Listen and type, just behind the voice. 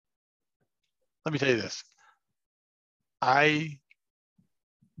let me tell you this. I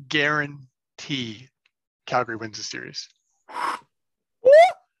guarantee Calgary wins the series. Hot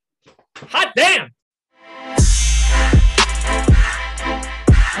damn!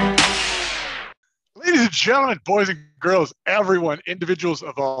 Ladies and gentlemen, boys and girls, everyone, individuals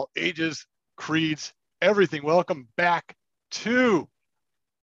of all ages, creeds, everything, welcome back to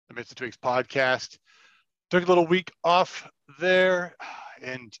the Midst of Twigs podcast. Took a little week off there,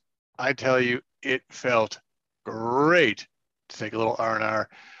 and I tell you, it felt great to take a little R&R.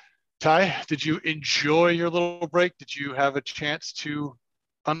 Ty, did you enjoy your little break? Did you have a chance to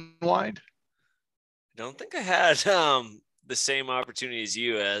unwind? I don't think I had the same opportunity as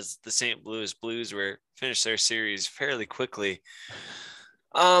you, as the St. Louis Blues were finished their series fairly quickly.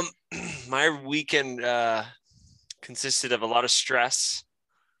 My weekend consisted of a lot of stress,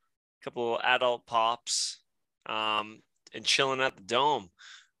 a couple of adult pops, and chilling at the Dome.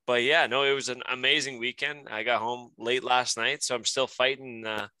 But yeah, no, it was an amazing weekend. I got home late last night, so I'm still fighting,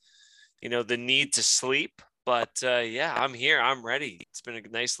 the need to sleep. But yeah, I'm here. I'm ready. It's been a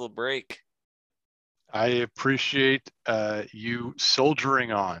nice little break. I appreciate you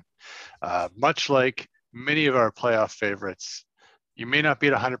soldiering on. Much like many of our playoff favorites, you may not be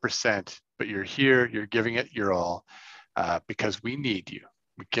at 100%, but you're here, you're giving it your all because we need you.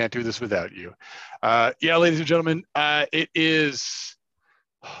 We can't do this without you. Yeah, ladies and gentlemen,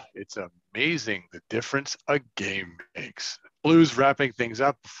 it's amazing the difference a game makes. Blues wrapping things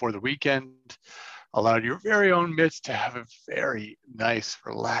up before the weekend allowed your very own Mitts to have a very nice,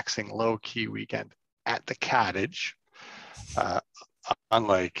 relaxing, low-key weekend at the cottage,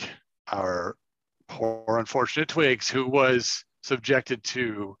 unlike our poor unfortunate Twigs, who was subjected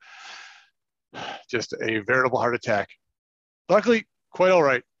to just a veritable heart attack. Luckily, quite all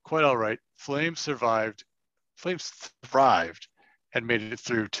right. Flames thrived and made it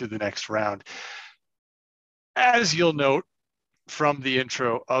through to the next round. As you'll note from the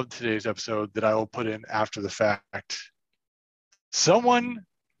intro of today's episode that I will put in after the fact, someone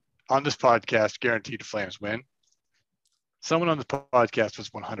on this podcast guaranteed Flames win. Someone on this podcast was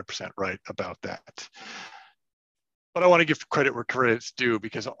 100% right about that. But I want to give credit where credit's due,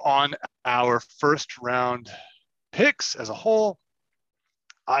 because on our first round picks as a whole,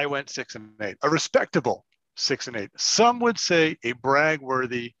 I went 6-8, a respectable 6-8. Some would say a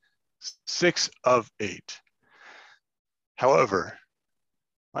brag-worthy 6 of 8. However,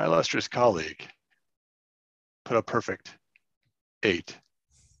 my illustrious colleague put a perfect 8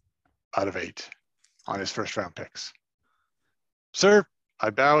 out of 8 on his first round picks. Sir, I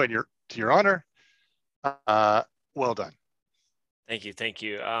bow to your honor. Well done. Thank you.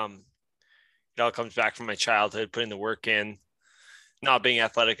 It all comes back from my childhood, putting the work in, not being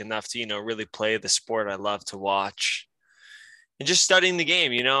athletic enough to, really play the sport I love to watch, and just studying the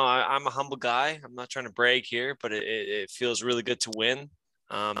game. I'm a humble guy. I'm not trying to brag here, but it feels really good to win,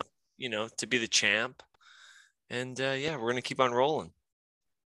 to be the champ. And yeah, we're going to keep on rolling.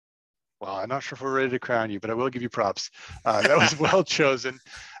 Well, I'm not sure if we're ready to crown you, but I will give you props. That was well chosen.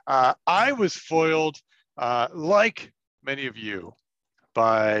 I was foiled, like many of you,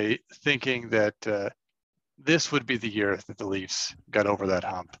 by thinking that this would be the year that the Leafs got over that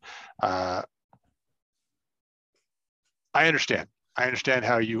hump. I understand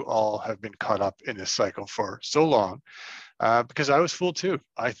how you all have been caught up in this cycle for so long, because I was fooled too.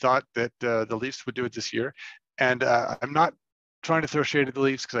 I thought that the Leafs would do it this year, and I'm not trying to throw shade at the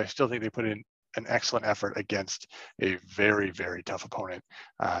Leafs, because I still think they put in an excellent effort against a very, very tough opponent.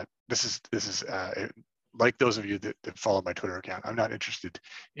 This is like those of you that follow my Twitter account. I'm not interested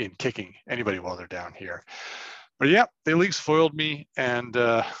in kicking anybody while they're down here. But yeah, the Leafs foiled me, and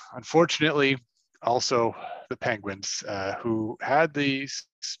unfortunately, also the Penguins, who had the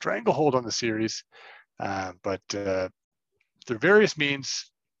stranglehold on the series, but through various means,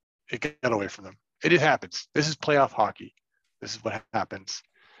 it got away from them. It happens. This is playoff hockey. This is what happens.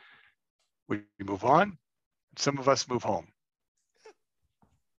 We move on. Some of us move home.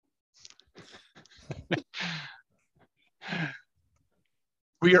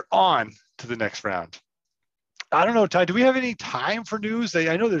 We are on to the next round. I don't know, Ty, do we have any time for news?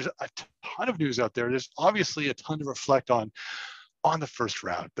 I know there's a ton of news out there. There's obviously a ton to reflect on the first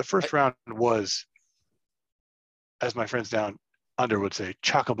round. The first round was, as my friends down under would say,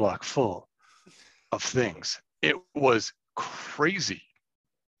 chock-a-block full of things. It was crazy.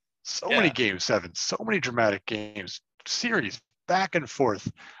 So many game sevens, so many dramatic games, series back and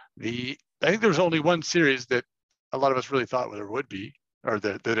forth. I think there was only one series that a lot of us really thought there would be, or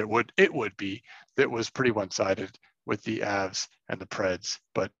that it would be, that was pretty one-sided, with the Avs and the Preds.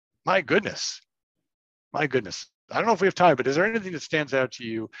 But my goodness, I don't know if we have time, but is there anything that stands out to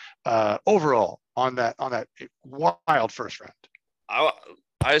you overall on that wild first round?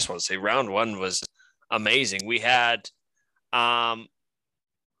 I just want to say round one was amazing. We had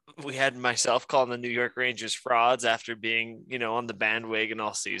myself calling the New York Rangers frauds after being, on the bandwagon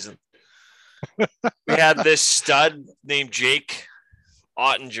all season. We had this stud named Jake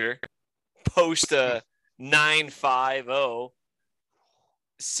Ottinger post a 950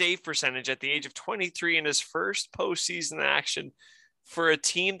 save percentage at the age of 23 in his first postseason action for a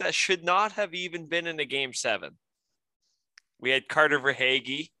team that should not have even been in a game 7. We had Carter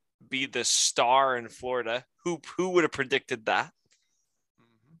Verhaeghe be the star in Florida. Who would have predicted that?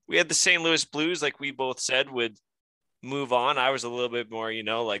 We had the St. Louis Blues, like we both said, would move on. I was a little bit more,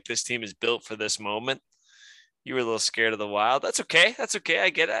 like this team is built for this moment. You were a little scared of the Wild. That's okay. I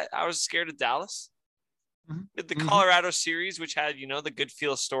get it. I was scared of Dallas. Mm-hmm. The Colorado series, which had, the good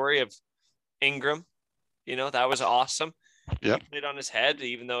feel story of Ingram, that was awesome. Yeah. He played on his head,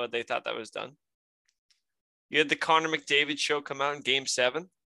 even though they thought that was done. You had the Connor McDavid show come out in game 7.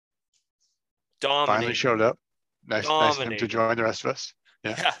 Dominated. Finally showed up. Nice of him to join the rest of us.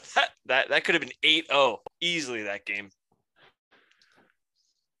 Yeah, that could have been 8-0 easily that game.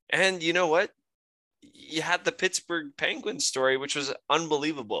 And you know what? You had the Pittsburgh Penguins story, which was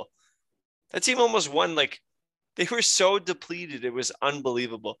unbelievable. That team almost won. Like, they were so depleted. It was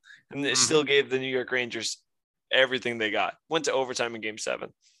unbelievable. And it still gave the New York Rangers everything they got. Went to overtime in game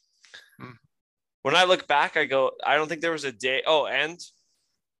 7. When I look back, I go, I don't think there was a day. Oh, and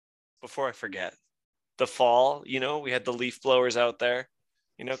before I forget, the fall, we had the leaf blowers out there,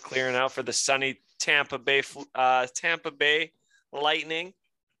 clearing out for the sunny Tampa Bay Lightning.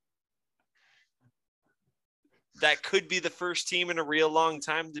 That could be the first team in a real long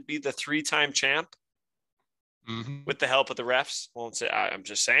time to be the 3-time champ with the help of the refs. Won't say. I'm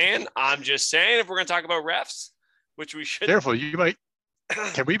just saying. If we're going to talk about refs, which we should. Careful, you might.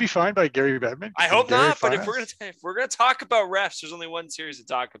 Can we be fined by Gary Bettman? I hope not. But if we're gonna talk about refs, there's only one series to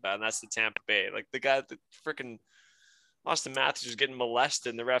talk about, and that's the Tampa Bay. Like the guy, the freaking Austin Matthews was getting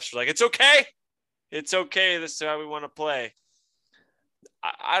molested, and the refs were like, "It's okay, it's okay. This is how we want to play."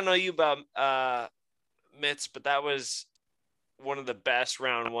 I don't know you about Mitz, but that was one of the best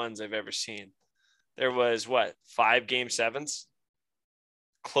round ones I've ever seen. There was 5 game 7s,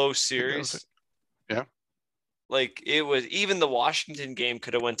 close series. Yeah. Like it was, even the Washington game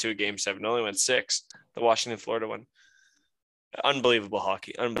could have went to a game 7. It only went 6. The Washington, Florida one. Unbelievable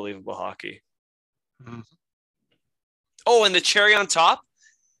hockey. Mm-hmm. Oh, and the cherry on top,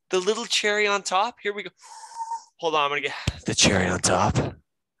 the little cherry on top. Here we go. Hold on. I'm going to get the cherry on top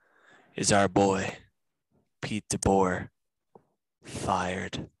is our boy, Pete DeBoer,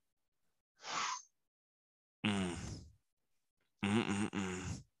 fired.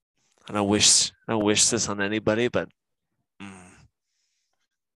 I don't wish this on anybody, but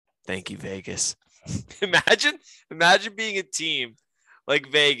thank you, Vegas. Imagine being a team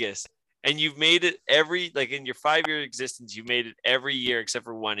like Vegas, and you've made it in your 5-year existence, you've made it every year except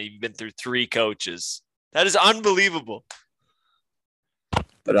for one. And you've been through 3 coaches. That is unbelievable.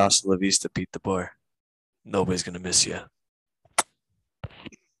 But also La Vista, Pete DeBoer. Nobody's gonna miss you. And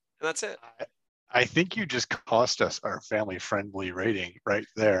that's it. I think you just cost us our family-friendly rating right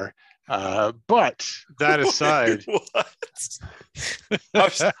there. But that aside, what?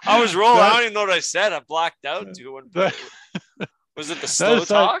 I was rolling. I don't even know what I said. I blacked out. Was it the slow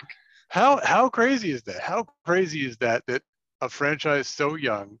talk? How crazy is that? How crazy is that a franchise so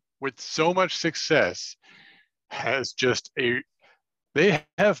young with so much success has they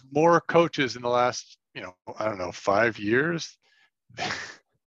have more coaches in the last, 5 years.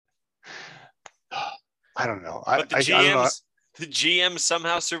 I don't know. But the GMs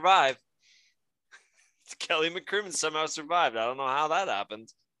somehow survive. Kelly McCrimmon somehow survived. I don't know how that happened.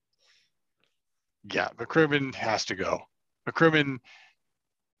 Yeah, McCrimmon has to go. McCrimmon,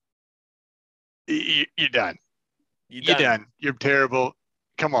 you're done. You're done. You're terrible.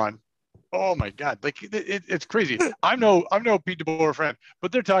 Come on. Oh my God! Like it's crazy. I'm no Pete DeBoer fan,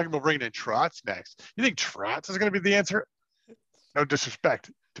 but they're talking about bringing in Trotz next. You think Trotz is going to be the answer? No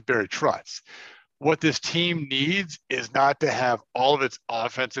disrespect to Barry Trotz. What this team needs is not to have all of its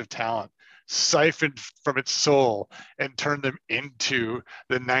offensive talent siphoned from its soul and turn them into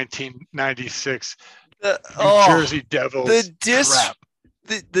the 1996 New Jersey Devils.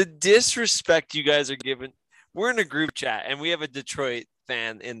 The disrespect you guys are giving. We're in a group chat, and we have a Detroit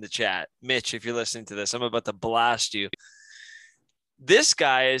fan in the chat. Mitch, if you're listening to this, I'm about to blast you. This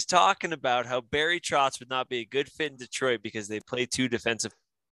guy is talking about how Barry Trotz would not be a good fit in Detroit because they play 2 defensive.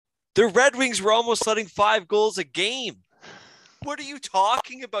 The Red Wings were almost letting 5 goals a game. What are you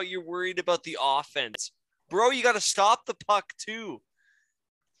talking about? You're worried about the offense. Bro, you got to stop the puck too.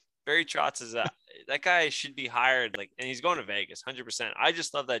 Barry Trotz is that guy should be hired, like, and he's going to Vegas, 100%. I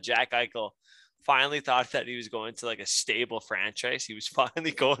just love that Jack Eichel finally thought that he was going to like a stable franchise. He was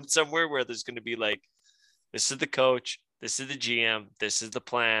finally going somewhere where there's going to be like, this is the coach, this is the GM, this is the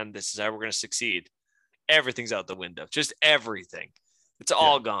plan, this is how we're going to succeed. Everything's out the window, just everything. It's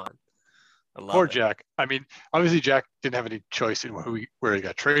all gone. I love Poor it. Jack. I mean, obviously Jack didn't have any choice in where he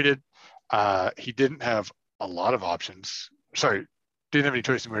got traded. He didn't have a lot of options. Sorry, didn't have any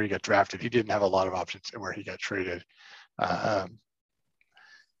choice in where he got drafted. He didn't have a lot of options in where he got traded. Yeah.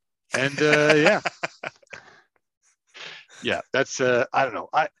 Yeah, that's I don't know.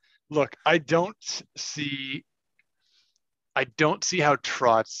 I don't see how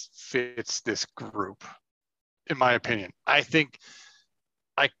Trotz fits this group, in my opinion. I think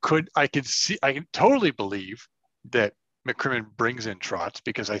I can totally believe that McCrimmon brings in Trotz,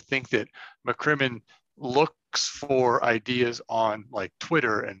 because I think that McCrimmon looks for ideas on like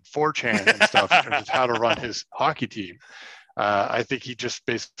Twitter and 4chan and stuff in terms of how to run his hockey team. I think he just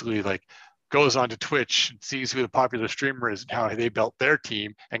basically like goes onto Twitch and sees who the popular streamer is and how they built their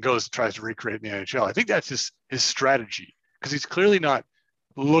team and goes and tries to recreate in the NHL. I think that's his strategy, because he's clearly not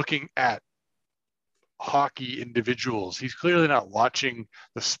looking at hockey individuals. He's clearly not watching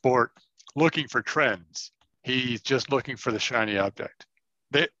the sport looking for trends. He's just looking for the shiny object.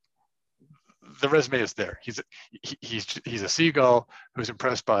 The resume is there. He's a seagull who's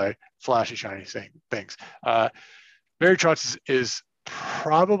impressed by flashy, shiny things. Barry Trotz is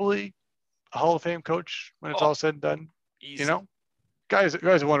probably a Hall of Fame coach when it's all said and done. Easy. You know, guy's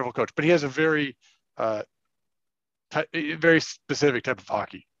a wonderful coach, but he has a very very specific type of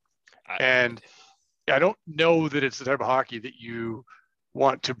hockey, and I don't know that it's the type of hockey that you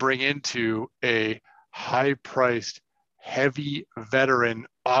want to bring into a high-priced, heavy veteran,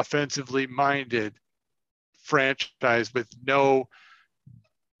 offensively minded franchise with no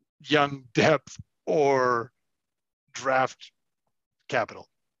young depth or draft capital.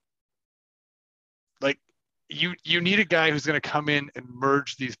 Like, you need a guy who's going to come in and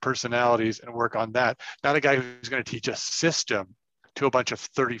merge these personalities and work on that, not a guy who's going to teach a system to a bunch of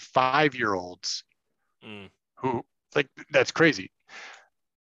 35-year-olds who, like, that's crazy.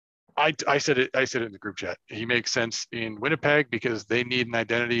 I said it in the group chat. He makes sense in Winnipeg because they need an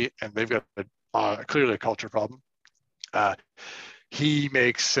identity and they've got clearly a culture problem. He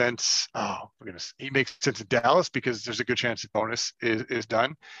makes sense. Oh my goodness, he makes sense in Dallas because there's a good chance the bonus is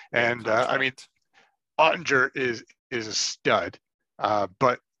done. And I mean, Ottinger is a stud,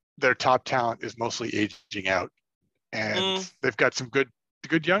 but their top talent is mostly aging out, and they've got some good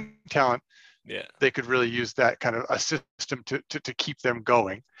young talent. Yeah, they could really use that kind of a system to keep them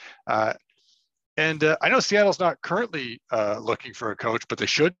going. And I know Seattle's not currently looking for a coach, but they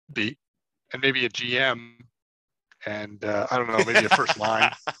should be, and maybe a GM, and I don't know, maybe a first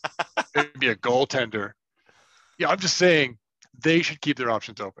line, maybe a goaltender. Yeah, I'm just saying they should keep their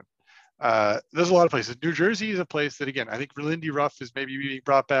options open. There's a lot of places. New Jersey is a place that, again, I think Lindy Ruff is maybe being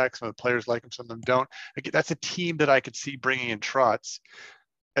brought back. Some of the players like him, some of them don't. Again, that's a team that I could see bringing in Trotz.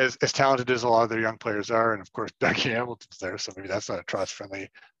 As talented as a lot of their young players are, and of course Becky Hamilton's there, so maybe that's not a Trotz-friendly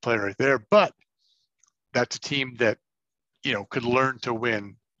player right there. But that's a team that, you know, could learn to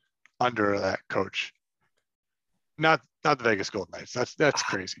win under that coach. Not the Vegas Golden Knights. That's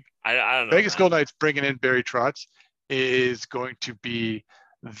crazy. I don't know. Vegas Golden Knights bringing in Barry Trotz is going to be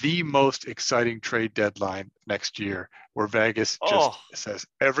the most exciting trade deadline next year, where Vegas just says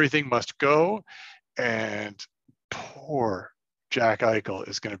everything must go, and poor Jack Eichel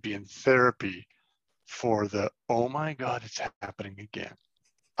is going to be in therapy for oh my God, it's happening again.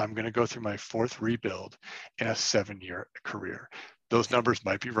 I'm going to go through my fourth rebuild in a 7-year career. Those numbers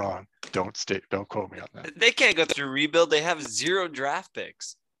might be wrong. Don't quote me on that. They can't go through rebuild. They have 0 draft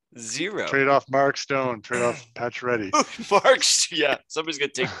picks. 0. Trade off Mark Stone. Trade off Pacioretty. Yeah. Somebody's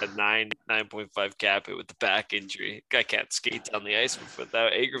going to take the 9.5 cap hit with the back injury. Guy can't skate down the ice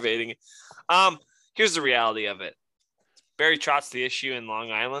without aggravating it. Here's the reality of it. Barry Trotz the issue in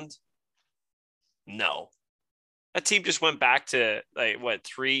Long Island? No. That team just went back to, like, what,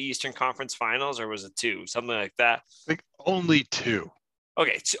 3 Eastern Conference Finals, or was it 2? Something like that. I think only 2.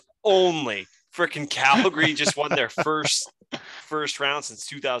 Okay, so only. Freaking Calgary just won their first round since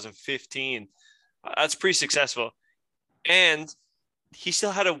 2015. That's pretty successful. And he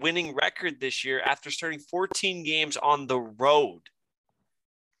still had a winning record this year after starting 14 games on the road.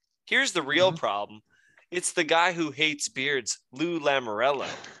 Here's the real problem. It's the guy who hates beards, Lou Lamoriello.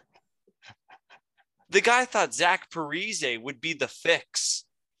 The guy thought Zach Parise would be the fix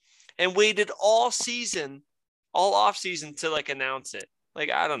and waited all offseason to, like, announce it.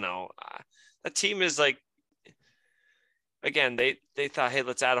 Like, I don't know. That team is, like, again, they thought, hey,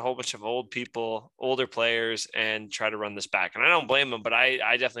 let's add a whole bunch of older players, and try to run this back. And I don't blame them, but I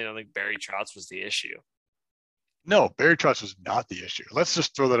definitely don't think Barry Trotz was the issue. No, Barry Trotz was not the issue. Let's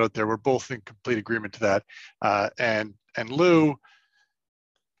just throw that out there. We're both in complete agreement to that. And Lou,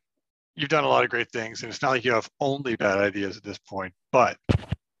 you've done a lot of great things, and it's not like you have only bad ideas at this point. But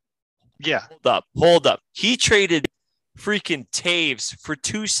yeah, hold up. He traded freaking Taves for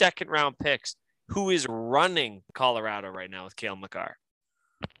 2 second-round picks. Who is running Colorado right now with Cale Makar?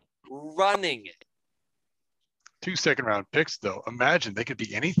 Running it. 2 second-round picks, though. Imagine they could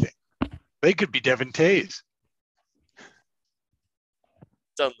be anything. They could be Devin Taves.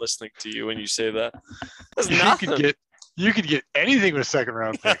 Done listening to you when you say that. You could get anything with a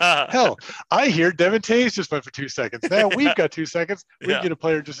second-round pick. Hell, I hear Devin Taves just went for 2 seconds. Now we've got 2 seconds. We can get a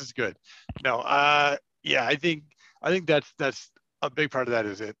player just as good. No, yeah, I think that's a big part of that.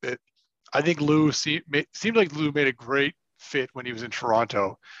 Is it? I think Lou seemed like Lou made a great fit when he was in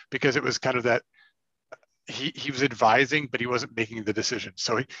Toronto, because it was kind of that he was advising, but he wasn't making the decision.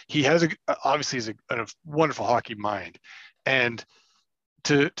 So he has obviously he's a wonderful hockey mind, and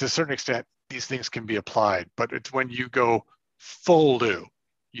to a certain extent these things can be applied. But it's when you go full Lou,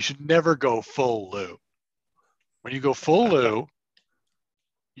 you should never go full Lou. When you go full Lou,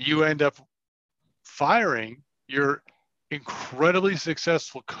 you end up firing your incredibly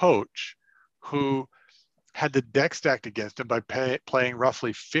successful coach, who had the deck stacked against him by playing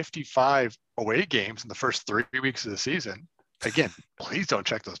roughly 55 away games in the first 3 weeks of the season. Again, please don't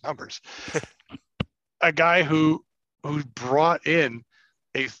check those numbers. A guy who brought in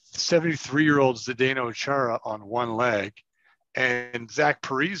a 73-year-old Zdeno Chara on one leg, and Zach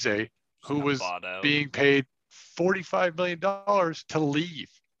Parise, who was being paid $45 million to leave.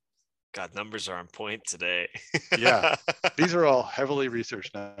 God, numbers are on point today. Yeah, these are all heavily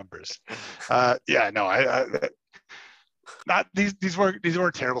researched numbers. Not these weren't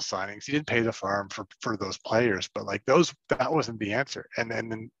terrible signings. He didn't pay the farm for those players, but like that wasn't the answer. And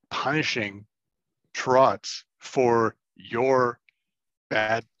then punishing Trotz for your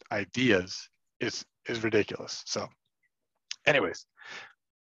bad ideas is ridiculous. So, anyways,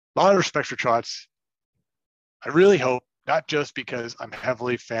 a lot of respect for Trotz. I really hope, not just because I'm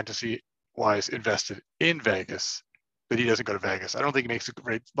heavily fantasy-wise invested in Vegas, that he doesn't go to Vegas. I don't think it makes a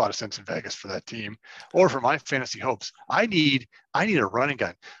lot of sense in Vegas for that team or for my fantasy hopes. I need a running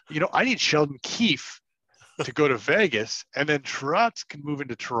gun. I need Sheldon Keefe to go to Vegas, and then Trotz can move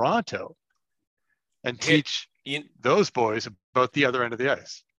into Toronto and teach those boys about the other end of the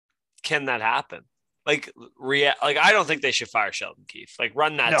ice. Can that happen? I don't think they should fire Sheldon Keefe. Like,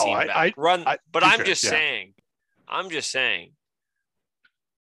 run that team back. I'm just saying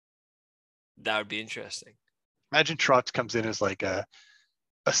that would be interesting. Imagine Trotz comes in as like a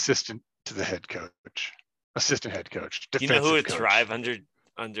assistant to the head coach, assistant head coach. You know who would thrive under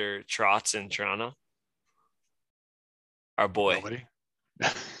Trotz in Toronto? Our boy. Nobody.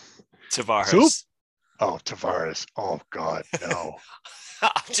 Tavares. Soup? Oh, Tavares. Oh God, no.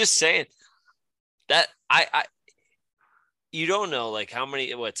 I'm just saying that you don't know like how many.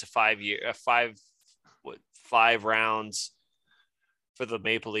 It's a 5 rounds for the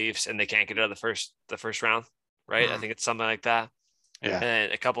Maple Leafs, and they can't get out of the first round, right? I think it's something like that. Yeah.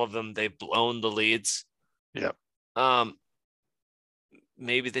 And a couple of them, they've blown the leads. Yep.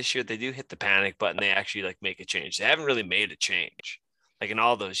 Maybe this year they do hit the panic button. They actually like make a change. They haven't really made a change. Like in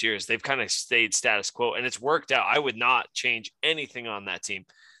all those years, they've kind of stayed status quo, and it's worked out. I would not change anything on that team.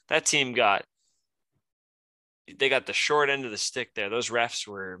 That team got the short end of the stick there. Those refs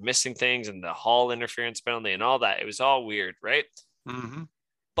were missing things, and the Hall interference penalty and all that. It was all weird, right? Mm-hmm.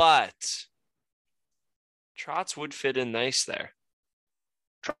 But Trotz would fit in nice there.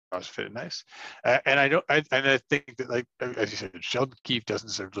 Trotz fit in nice, and I think that, like as you said, Sheldon Keefe doesn't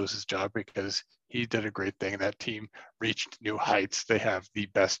deserve to lose his job because he did a great thing, and that team reached new heights. They have the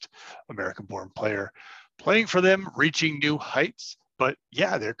best American-born player playing for them, reaching new heights. But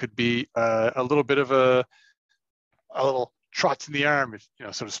yeah, there could be a little bit of a little Trotz in the arm,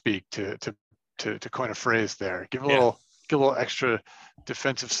 so to speak, to coin a phrase there. Give a little extra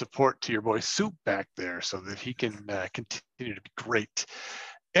defensive support to your boy Soup back there, so that he can continue to be great.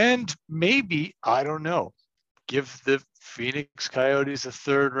 And maybe, I don't know, give the Phoenix Coyotes a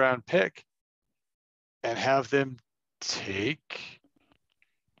 3rd round pick and have them take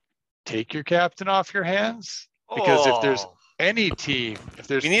your captain off your hands. Because if there's any team,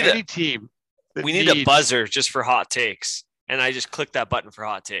 we need a buzzer just for hot takes. And I just click that button for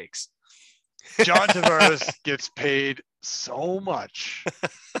hot takes. John Tavares gets paid so much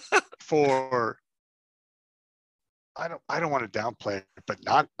for I don't want to downplay it, but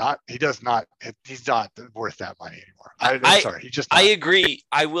he's not worth that money anymore. I'm sorry, he's just not. I agree.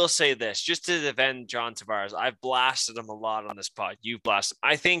 I will say this, just to defend John Tavares. I've blasted him a lot on this pod. You've blasted him.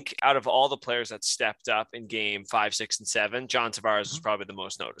 I think out of all the players that stepped up in game 5, 6, and 7, John Tavares was probably the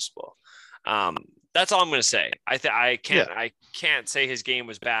most noticeable. That's all I'm going to say. I can't say his game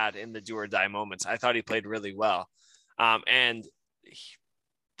was bad in the do or die moments. I thought he played really well. And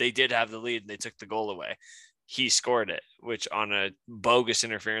they did have the lead and they took the goal away. He scored it, which on a bogus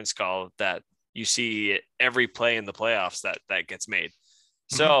interference call that you see every play in the playoffs that gets made.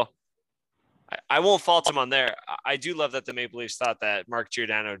 So I won't fault him on there. I do love that the Maple Leafs thought that Mark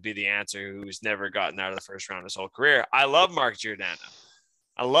Giordano would be the answer, who's never gotten out of the first round his whole career. I love Mark Giordano.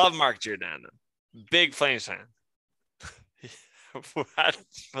 Big Flames fan. My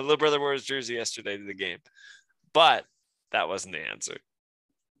little brother wore his jersey yesterday to the game, but that wasn't the answer.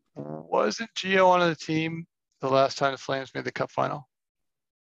 Wasn't Gio on the team the last time the Flames made the Cup final?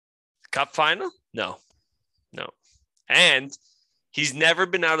 Cup final? No. And he's never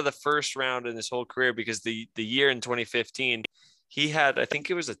been out of the first round in his whole career because the year in 2015, he had, I think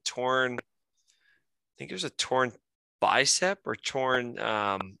it was a torn bicep or torn.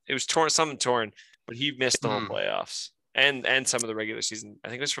 It was something torn, but he missed the whole playoffs and some of the regular season. I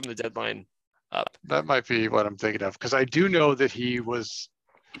think it was from the deadline up. That might be what I'm thinking of, because I do know that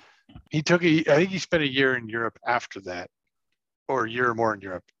I think he spent a year in Europe after that, or a year or more in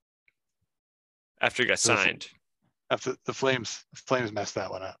Europe. After he got signed. After the Flames messed that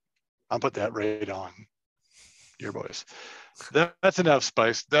one up. I'll put that right on your boys. That's enough,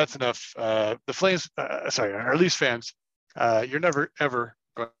 Spice. That's enough. The Flames, our Leafs fans, you're never, ever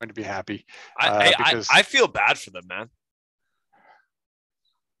going to be happy. Because I feel bad for them, man.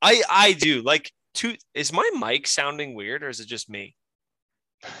 I do. Like, is my mic sounding weird or is it just me?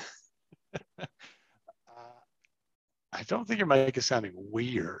 I don't think your mic is sounding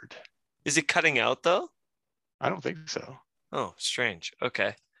weird. Is it cutting out though? I don't think so. Oh, strange.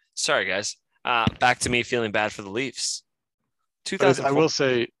 Okay. Sorry, guys. Back to me feeling bad for the Leafs. I will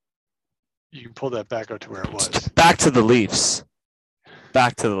say, you can pull that back out to where it was. Back to the Leafs.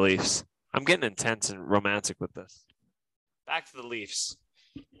 I'm getting intense and romantic with this. Back to the Leafs.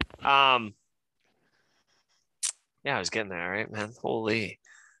 Yeah, I was getting there, right, man? Holy,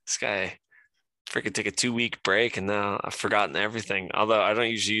 this guy freaking took a 2-week break and now I've forgotten everything. Although I don't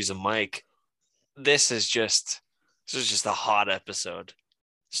usually use a mic. This is just a hot episode.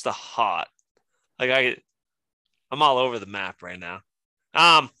 Just a hot. Like I'm all over the map right now.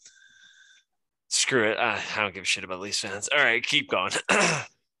 Screw it. I don't give a shit about Leafs fans. All right, keep going.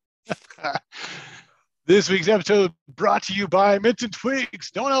 This week's episode brought to you by Mints and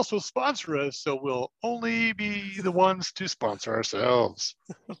Twigs. No one else will sponsor us, so we'll only be the ones to sponsor ourselves.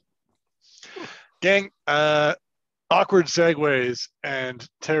 Gang, awkward segues and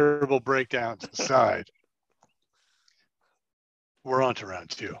terrible breakdowns aside, we're on to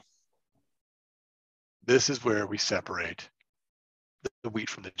round 2. This is where we separate the wheat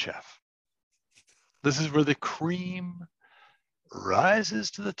from the chaff. This is where the cream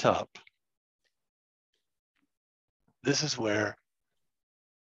rises to the top. This is where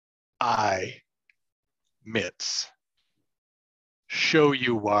Mitts, show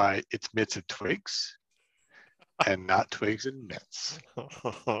you why it's Mitts and Twigs and not Twigs and Mitts.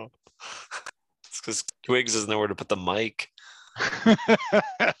 It's because Twigs doesn't know where to put the mic.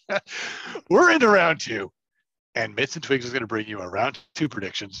 We're into round 2, and Mitts and Twigs is going to bring you our round 2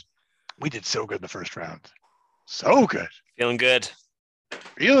 predictions. We did so good in the first round. So good. Feeling good.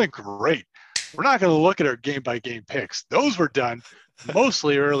 Feeling great. We're not going to look at our game-by-game picks. Those were done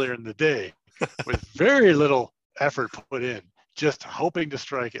mostly earlier in the day with very little effort put in, just hoping to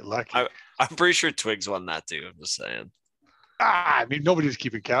strike it lucky. I'm pretty sure Twigs won that too. I'm just saying. I mean, nobody's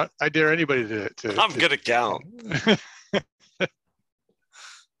keeping count. I dare anybody to I'm going to count.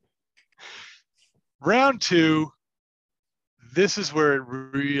 Round 2, this is where it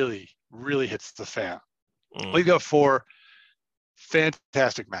really, really hits the fan. We've got 4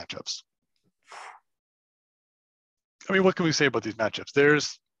 fantastic matchups. I mean, what can we say about these matchups?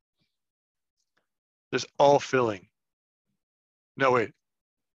 There's all filling. No, wait.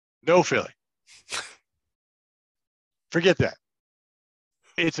 No filling. Forget that.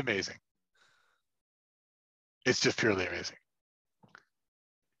 It's amazing. It's just purely amazing.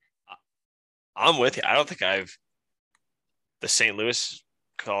 I'm with you. I don't think the St. Louis,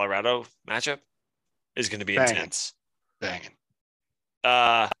 Colorado matchup is going to be intense. Banging.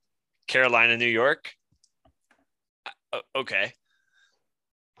 Carolina, New York. Okay.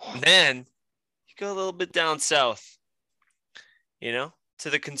 Then you go a little bit down south, to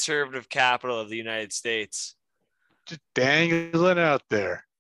the conservative capital of the United States. Just dangling out there.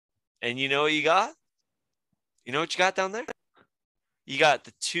 And you know what you got? You know what you got down there? You got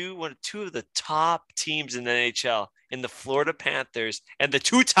two of the top teams in the NHL in the Florida Panthers and the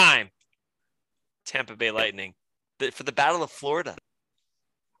two-time Tampa Bay Lightning for the Battle of Florida.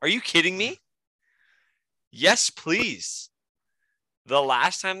 Are you kidding me? Yes, please. The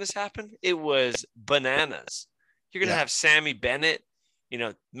last time this happened, it was bananas. You're going to have Sammy Bennett,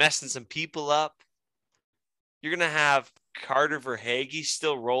 messing some people up. You're going to have Carter Verhaeghe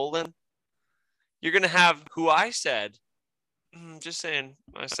still rolling. You're going to have who I said, just saying,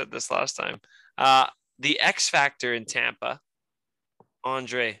 I said this last time, the X Factor in Tampa,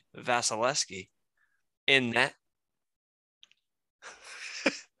 Andrei Vasilevskiy, in net.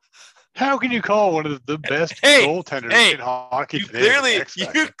 How can you call one of the best goaltenders in hockey today?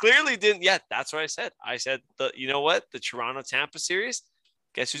 You clearly didn't yet. That's what I said. I said, you know what? The Toronto-Tampa series,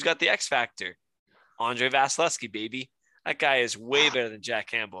 guess who's got the X Factor? Andrei Vasilevskiy, baby. That guy is way better than Jack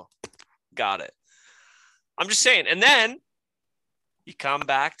Campbell. Got it. I'm just saying. And then you come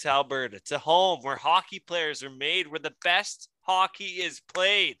back to Alberta, to home, where hockey players are made, where the best hockey is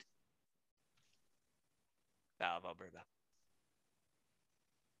played. Battle of Alberta.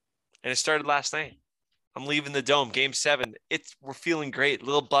 And it started last night. I'm leaving the Dome, Game 7. We're feeling great, a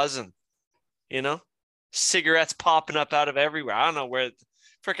little buzzing, cigarettes popping up out of everywhere. I don't know where.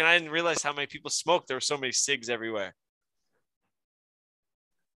 Freaking, I didn't realize how many people smoked. There were so many cigs everywhere.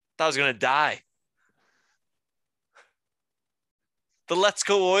 Thought I was gonna die. The Let's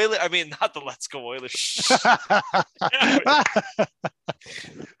Go Oilers. I mean, not the Let's Go Oilers.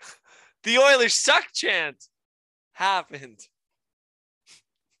 The Oilers suck chant happened.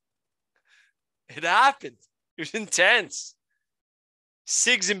 It happened. It was intense.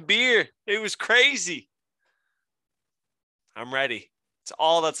 Cigs and beer. It was crazy. I'm ready. It's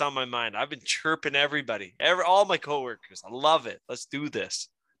all that's on my mind. I've been chirping everybody, all my coworkers. I love it. Let's do this.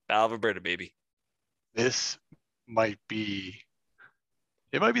 Battle of Alberta, baby. This might be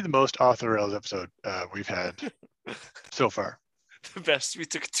the most off the rails episode we've had so far. The best. We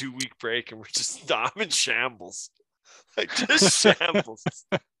took a 2-week break and we're just I'm in shambles. Like just shambles.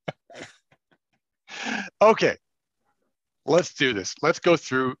 Okay, let's do this. Let's go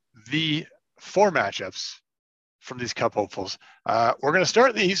through the 4 matchups from these Cup hopefuls. We're going to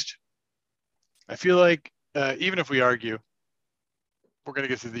start in the East. I feel like even if we argue, we're going to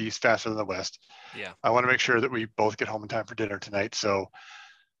get to the East faster than the West. Yeah. I want to make sure that we both get home in time for dinner tonight. So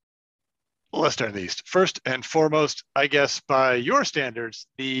let's start in the East. First and foremost, I guess by your standards,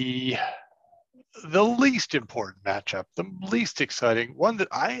 the least important matchup, the least exciting one that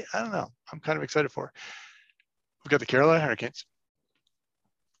I don't know, I'm kind of excited for. We've got the Carolina Hurricanes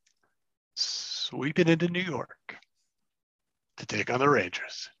sweeping into New York to take on the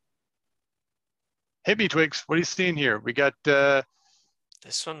Rangers. Hit me, Twigs. What are you seeing here? We got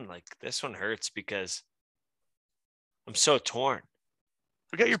this one hurts because I'm so torn.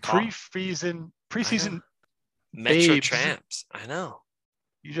 We got your preseason Metro babes. Tramps. I know.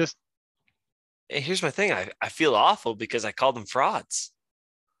 You just. And here's my thing. I feel awful because I called them frauds.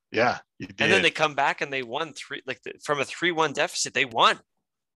 Yeah, you did. And then they come back and they won from a 3-1 deficit. They won.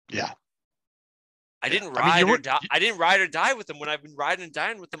 Yeah. I didn't ride or die with them when I've been riding and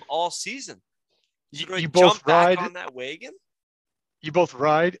dying with them all season. You both ride on that wagon. You both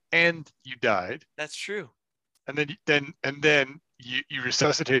ride and you died. That's true. And then you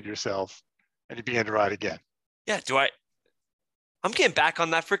resuscitated yourself and you began to ride again. Yeah. I'm getting back on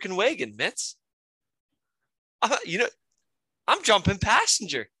that freaking wagon, Mitz. I'm jumping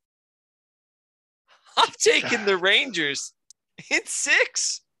passenger. I'm taking the Rangers in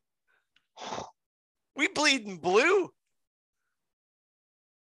 6. We bleeding blue.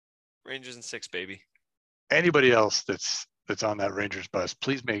 Rangers in 6, baby. Anybody else that's on that Rangers bus,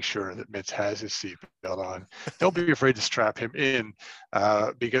 please make sure that Mitz has his seatbelt on. Don't be afraid to strap him in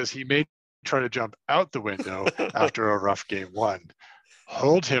because he may try to jump out the window after a rough game 1.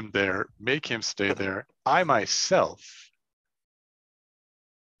 Hold him there, make him stay there. I myself,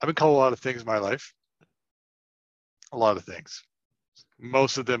 I've been called a lot of things in my life. A lot of things.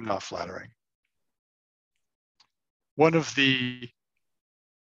 Most of them not flattering. One of the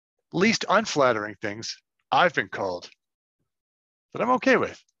least unflattering things I've been called that I'm okay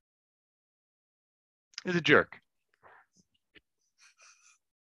with is a jerk.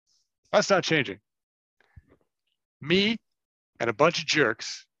 That's not changing. Me and a bunch of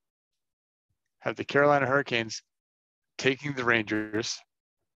jerks have the Carolina Hurricanes taking the Rangers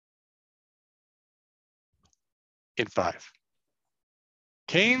in 5.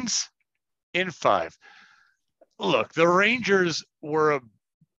 Canes in 5. Look, the Rangers were a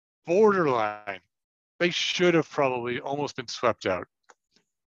borderline they should have probably almost been swept out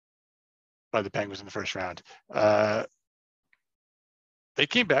by the Penguins in the first round. They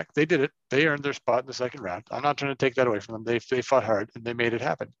came back. They did it. They earned their spot in the second round. I'm not trying to take that away from them. They fought hard and they made it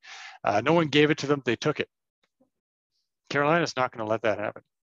happen. No one gave it to them. They took it. Carolina's not going to let that happen.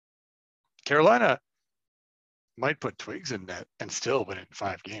 Carolina might put Twigs in net and still win in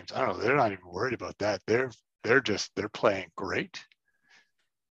 5 games. I don't know. They're not even worried about that. They're playing great.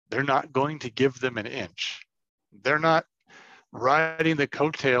 They're not going to give them an inch. They're not riding the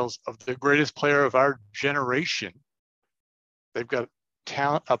coattails of the greatest player of our generation. They've got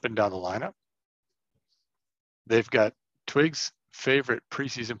talent up and down the lineup. They've got Twig's favorite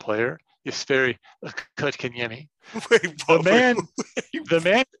preseason player, Jesperi Kotkaniemi. The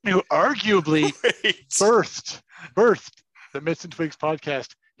man who arguably birthed the Mitts and Twigs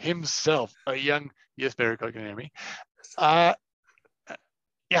podcast himself, a young Jesperi Kotkaniemi.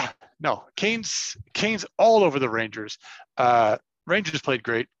 Kane's all over the Rangers. Rangers played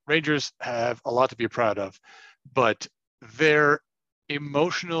great. Rangers have a lot to be proud of, but their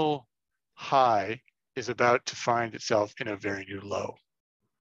emotional high is about to find itself in a very new low.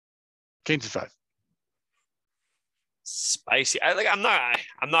 Canes is 5. Spicy. I don't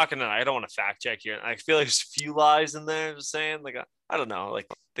want to fact check here. I feel like there's a few lies in there. Just saying, like, I don't know, like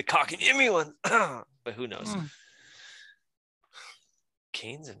the Kotkaniemi one, but who knows?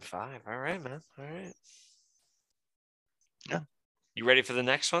 Canes in 5. All right, man. All right. Yeah. You ready for the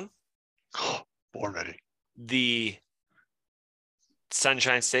next one? Born ready. The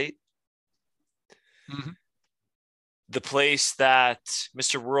Sunshine State. Mm-hmm. The place that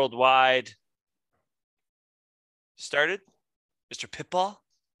Mr. Worldwide started, Mr. Pitbull.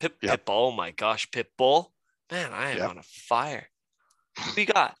 Pitbull. Oh my gosh, Pitbull. Man, I am on a fire. Who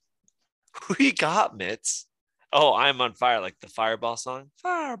you got, Mitts? Oh, I'm on fire, like the Fireball song.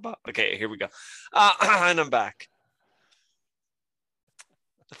 Fireball. Okay, here we go. And I'm back.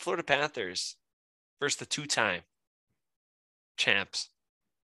 The Florida Panthers versus the 2-time champs,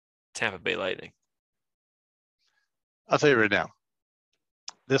 Tampa Bay Lightning. I'll tell you right now,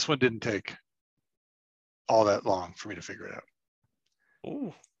 this one didn't take all that long for me to figure it out.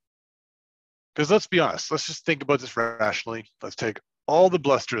 Ooh. Because let's be honest, let's just think about this rationally. Let's take all the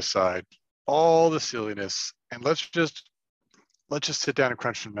bluster aside, all the silliness, and let's just sit down and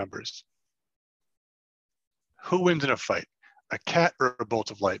crunch some numbers. Who wins in a fight, a cat or a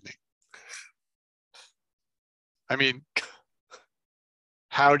bolt of lightning? I mean,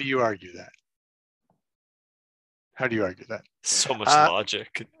 how do you argue that? How do you argue that? So much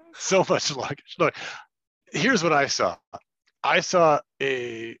logic. So much logic. Look, here's what I saw. I saw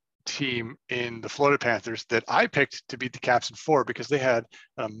a team in the Florida Panthers that I picked to beat the Caps in 4 because they had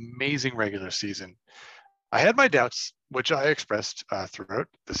an amazing regular season. I had my doubts, which I expressed throughout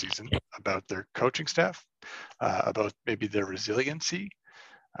the season about their coaching staff, about maybe their resiliency.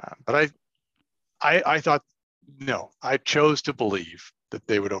 But I thought, no, I chose to believe that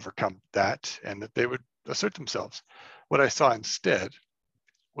they would overcome that and that they would assert themselves. What I saw instead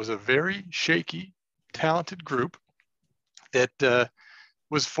was a very shaky, talented group that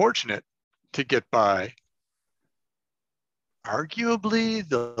was fortunate to get by arguably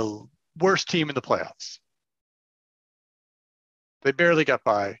the worst team in the playoffs. They barely got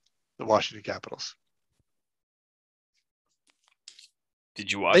by the Washington Capitals.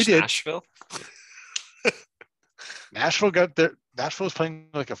 Did you watch Nashville? Nashville was playing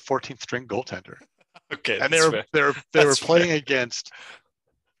like a 14th string goaltender. Okay, and they were playing against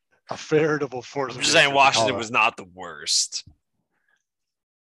a veritable force. I'm just saying Washington was not the worst.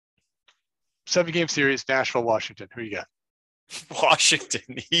 7-game series, Nashville, Washington. Who you got?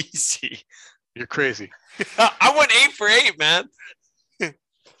 Washington, easy. You're crazy. I went 8 for 8, man.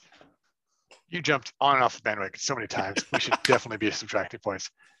 You jumped on and off the bandwagon so many times. We should definitely be subtracting points.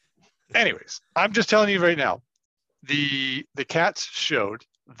 Anyways, I'm just telling you right now, the Cats showed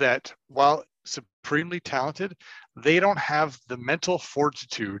that while supremely talented, they don't have the mental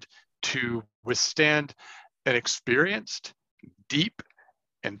fortitude to withstand an experienced, deep,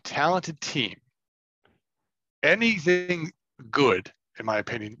 and talented team. Anything good, in my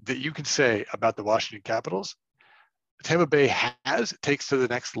opinion, that you can say about the Washington Capitals, Tampa Bay takes to the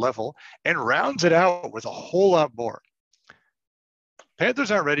next level and rounds it out with a whole lot more. Panthers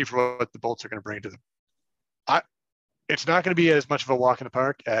aren't ready for what the Bolts are going to bring to them. It's not going to be as much of a walk in the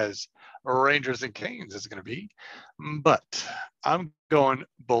park as Rangers and Canes is going to be, but I'm going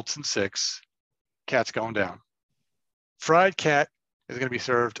Bolts in 6, Cats going down. Fried cat is going to be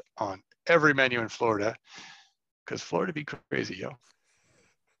served on every menu in Florida because Florida be crazy, yo.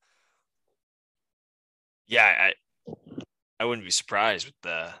 Yeah, I wouldn't be surprised with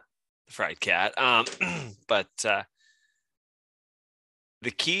the fried cat. But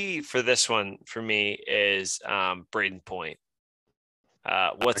the key for this one for me is Braden Point.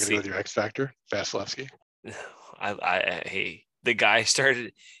 What's go with your X factor, Vasilevsky? Hey, the guy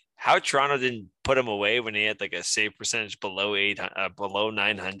started. How Toronto didn't put him away when he had like a save percentage below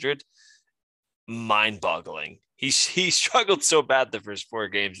 900, mind-boggling. He struggled so bad the first 4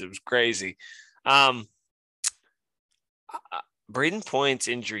 games, it was crazy. Braden Point's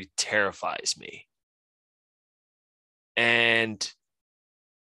injury terrifies me, and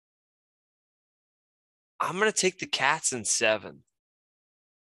I'm gonna take the Cats in 7.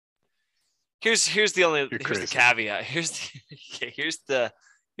 Here's the caveat.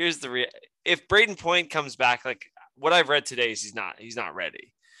 If Braden Point comes back, like what I've read today is he's not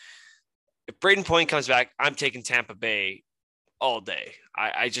ready. If Braden Point comes back, I'm taking Tampa Bay all day.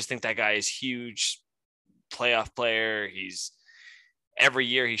 I just think that guy is huge playoff player. Every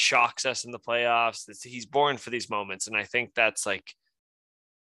year he shocks us in the playoffs. He's born for these moments. And I think that's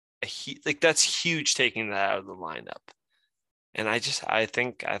that's huge taking that out of the lineup. And I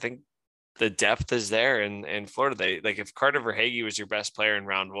think the depth is there in Florida. If Carter Verhaeghe was your best player in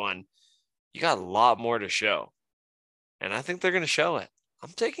round 1, you got a lot more to show. And I think they're going to show it.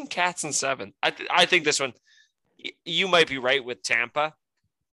 I'm taking Cats in 7. I think this one, you might be right with Tampa.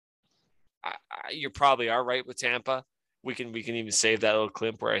 You probably are right with Tampa. We can even save that little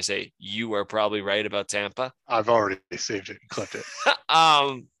clip where I say you are probably right about Tampa. I've already saved it and clipped it.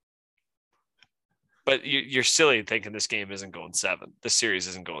 But you're silly thinking this game isn't going 7. The series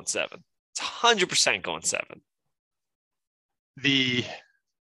isn't going 7. It's 100% going 7. The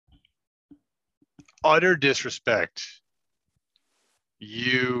utter disrespect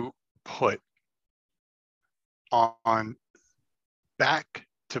you put on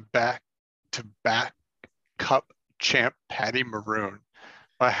back-to-back Cup champ Patty Maroon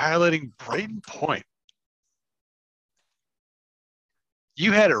by highlighting Braden Point.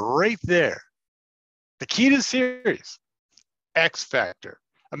 You had it right there. The key to the series, X factor.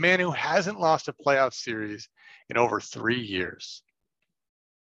 A man who hasn't lost a playoff series in over 3 years.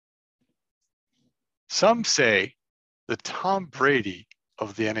 Some say the Tom Brady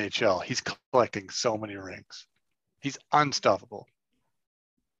of the NHL. He's collecting so many rings. He's unstoppable.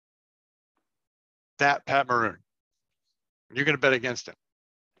 That Pat Maroon. You're going to bet against him.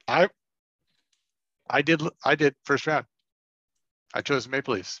 I did first round. I chose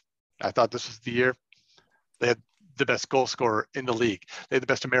Maple Leafs. I thought this was the year. They had the best goal scorer in the league. They had the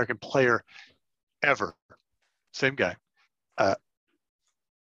best American player ever. Same guy. I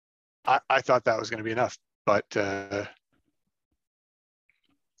thought that was going to be enough, but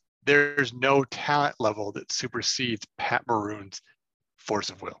there's no talent level that supersedes Pat Maroon's force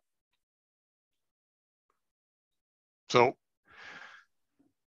of will. So,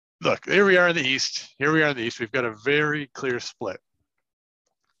 look, here we are in the East. We've got a very clear split.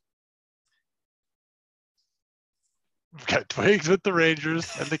 We've got Twigs with the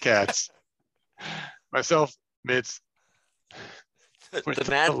Rangers and the Cats. Myself, Mitz. The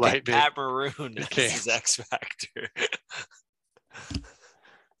man picked Pat Maroon as his X factor.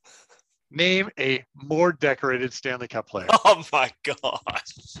 Name a more decorated Stanley Cup player. Oh my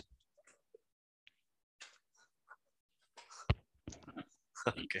gosh.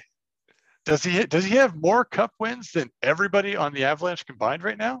 Okay. Does he have more cup wins than everybody on the Avalanche combined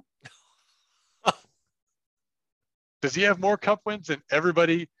right now? Does he have more cup wins than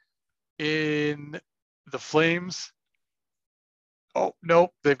everybody in the Flames? Oh, no,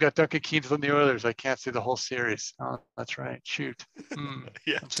 they've got Duncan Keith from the Oilers. I can't see the whole series. Oh, that's right. Shoot.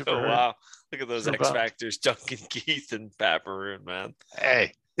 Yeah. Oh, wow. Look at those X factors. Duncan Keith and Pat Maroon, man.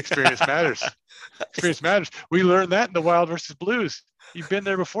 Hey, experience matters. Experience matters. We learned that in the Wild versus Blues. You've been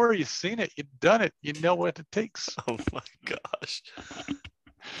there before. You've seen it. You've done it. You know what it takes. Oh, my gosh.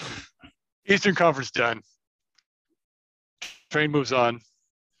 Eastern Conference done. Train moves on.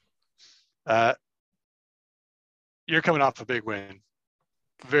 You're coming off a big win.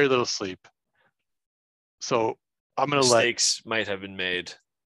 Very little sleep. So I'm going to mistakes might have been made.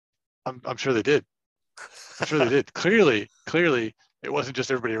 I'm sure they did. Clearly, it wasn't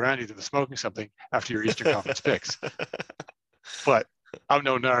just everybody around you that was smoking something after your Eastern Conference picks. But I'm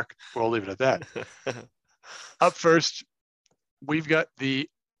no narc. We'll leave it at that. Up first, we've got the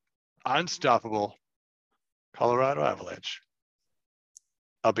unstoppable Colorado Avalanche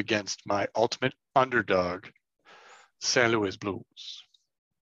up against my ultimate underdog, St. Louis Blues.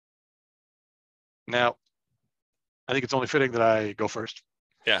 Now, I think it's only fitting that I go first.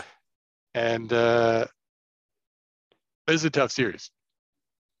 Yeah. And this is a tough series.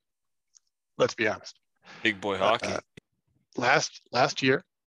 Let's be honest. Big boy hockey. Last year,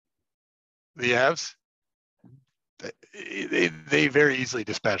 The Avs, they very easily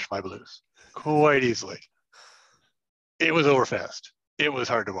dispatched my Blues, quite easily. It was over fast. It was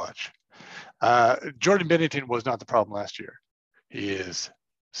hard to watch. Jordan Binnington was not the problem last year. He is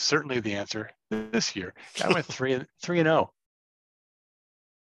certainly the answer this year. I went 3-0.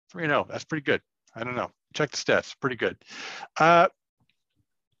 3-0. That's pretty good. I don't know. Check the stats. Pretty good.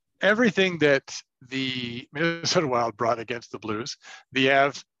 Everything that the Minnesota Wild brought against the Blues, the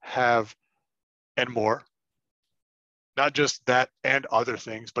Avs have, and more. Not just that and other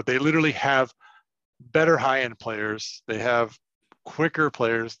things, but they literally have better high-end players. They have quicker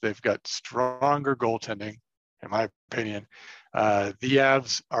players. They've got stronger goaltending, in my opinion. The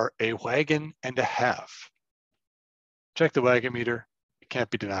Avs are a wagon and a half. Check the wagon meter. It can't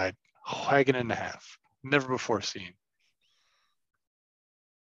be denied. Wagon and a half. Never before seen.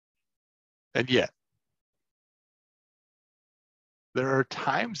 And yet, there are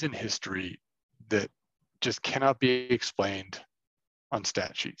times in history that just cannot be explained on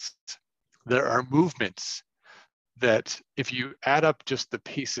stat sheets. There are movements that if you add up just the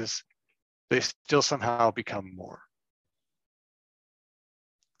pieces, they still somehow become more.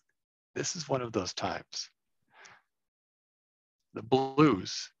 This is one of those times. The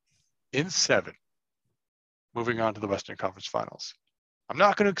Blues in 7, moving on to the Western Conference Finals. I'm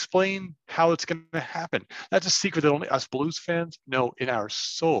not going to explain how it's going to happen. That's a secret that only us Blues fans know in our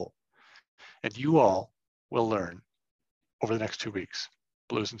soul. And you all will learn over the next 2 weeks.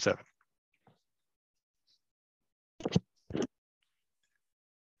 Blues in 7.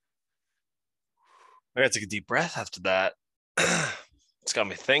 I gotta take a deep breath after that. It's got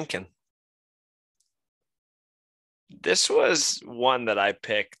me thinking. This was one that I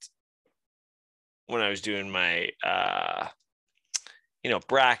picked when I was doing my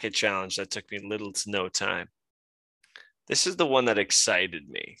bracket challenge that took me little to no time. This is the one that excited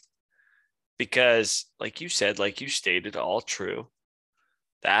me because, like you said, like you stated, all true.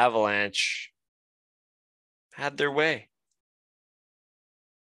 The Avalanche had their way.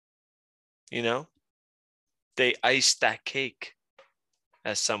 You know, they iced that cake,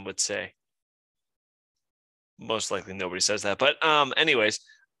 as some would say. Most likely nobody says that. But anyways,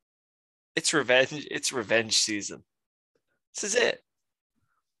 it's revenge. It's revenge season. This is it.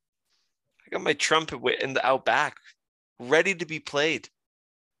 I got my trumpet in the Outback ready to be played.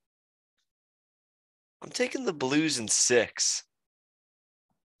 I'm taking the Blues in 6.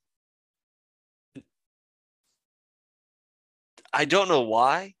 I don't know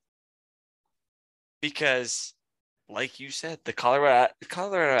why. Because, like you said, the Colorado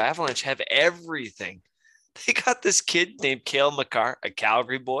Avalanche have everything. They got this kid named Cale Makar, a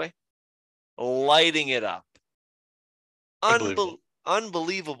Calgary boy, lighting it up.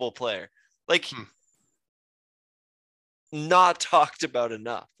 Unbelievable player. Like, not talked about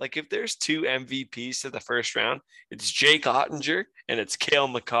enough. Like, if there's 2 MVPs to the first round, it's Jake Ottinger and it's Cale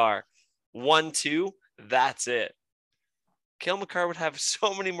Makar. 1-2, that's it. Cale Makar would have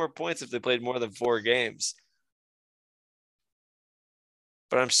so many more points if they played more than 4 games.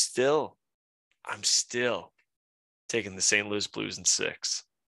 But I'm still taking the St. Louis Blues in 6.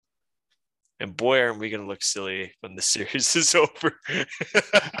 And boy, aren't we going to look silly when the series is over.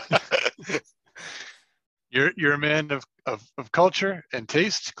 You're a man of culture and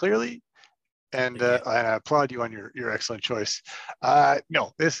taste, clearly. And I applaud you on your excellent choice.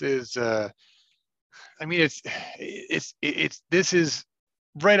 No, this is, this is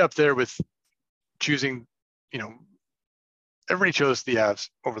right up there with choosing, everybody chose the Avs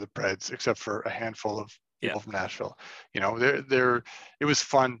over the Preds, except for a handful of people from Nashville. It was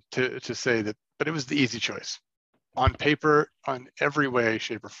fun to say that, but it was the easy choice. On paper, on every way,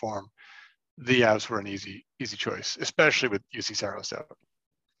 shape, or form, the Avs were an easy choice, especially with UC Saros out.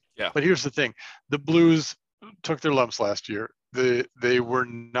 Yeah. But here's the thing. The Blues took their lumps last year. They were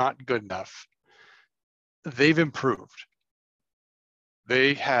not good enough. They've improved.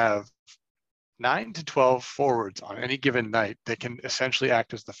 They have 9 to 12 forwards on any given night that can essentially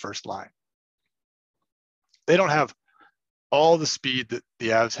act as the first line. They don't have all the speed that the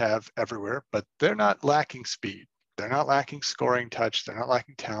Avs have everywhere, but they're not lacking speed. They're not lacking scoring touch. They're not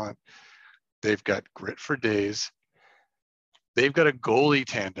lacking talent. They've got grit for days. They've got a goalie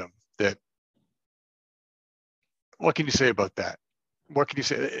tandem that, what can you say about that? What can you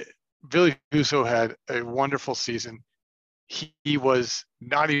say? Ville Husso had a wonderful season. He was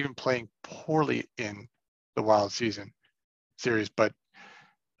not even playing poorly in the Wild series, but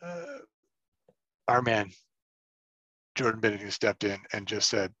our man, Jordan Binnington, stepped in and just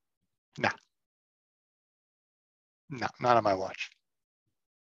said, nah, not on my watch.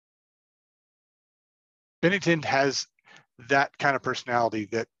 Binnington has that kind of personality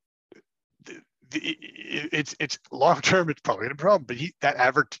that it's long term. It's probably a problem, but that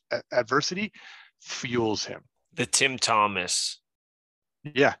adversity fuels him. The Tim Thomas.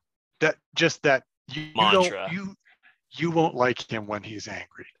 Yeah, that Mantra. You won't like him when he's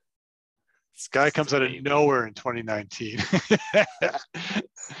angry. This guy comes out of nowhere in 2019.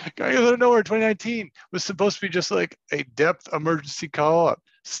 Guy comes out of nowhere in 2019. Was supposed to be just like a depth emergency call up.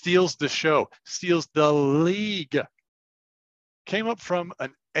 Steals the show. Steals the league. Came up from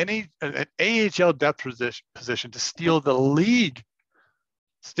an AHL depth position to steal the league.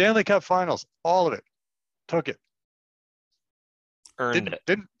 Stanley Cup Finals, all of it. Took it. Earned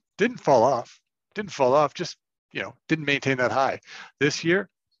it. Didn't fall off. Just, didn't maintain that high. This year,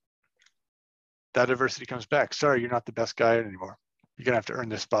 that adversity comes back. Sorry, you're not the best guy anymore. You're going to have to earn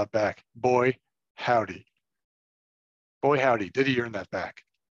this spot back. Boy, howdy. Did he earn that back?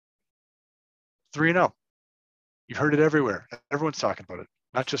 3-0. You've heard it everywhere. Everyone's talking about it.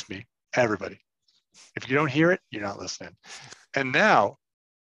 Not just me. Everybody. If you don't hear it, you're not listening. And now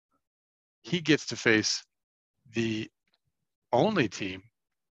he gets to face the only team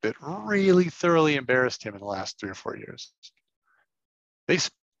that really thoroughly embarrassed him in the last 3 or 4 years.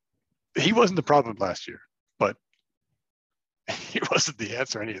 He wasn't the problem last year, but he wasn't the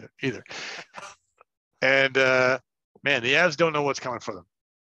answer either. And man, the Avs don't know what's coming for them.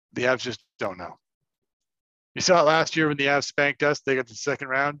 The Avs just don't know. You saw it last year when the Avs spanked us. They got the second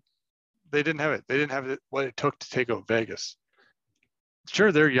round. They didn't have it. They didn't have what it took to take out Vegas.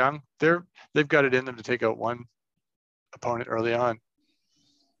 Sure, they're young. They've got it in them to take out one opponent early on.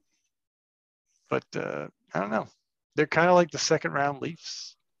 But I don't know. They're kind of like the second round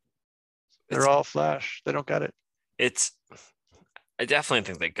Leafs. They're all flash. They don't got it. I definitely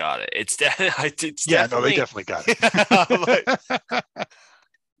think they got it. No, they definitely got it.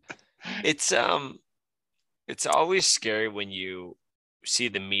 It's always scary when you see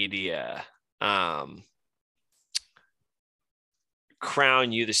the media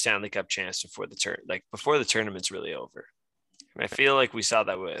crown you the Stanley Cup champs before the tournament's really over. And I feel like we saw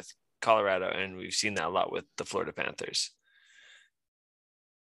that with Colorado, and we've seen that a lot with the Florida Panthers.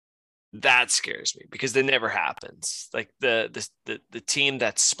 That scares me because it never happens. Like the team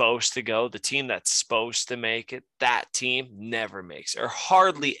that's supposed to go, the team that's supposed to make it, that team never makes it or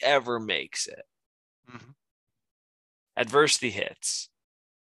hardly ever makes it. Mm-hmm. Adversity hits.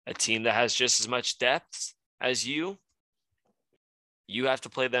 A team that has just as much depth as you have to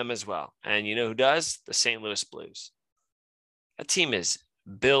play them as well. And you know who does? The St. Louis Blues. That team is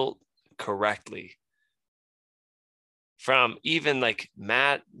built correctly. From even like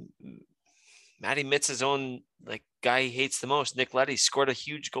Matty Mitz's own guy he hates the most, Nick Leddy, scored a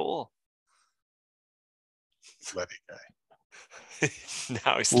huge goal. Leddy guy.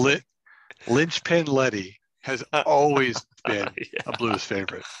 Now he's Lynchpin Leddy has always been a Blues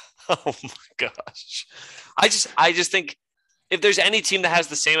favorite. Oh my gosh. I just think if there's any team that has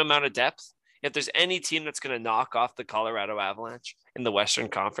the same amount of depth, if there's any team that's going to knock off the Colorado Avalanche in the Western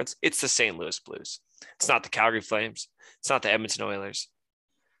Conference, it's the St. Louis Blues. It's not the Calgary Flames. It's not the Edmonton Oilers.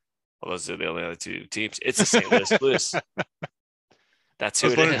 Well, those are the only other two teams. It's the St. Louis Blues. That's who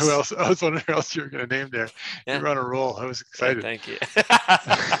it is. I was wondering who else you were going to name there. Yeah. You were on a roll. I was excited. Yeah, thank you.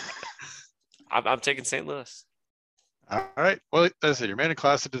 I'm taking St. Louis. All right. Well, as I said, you're man in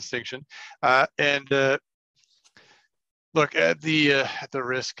class of distinction. And look, at the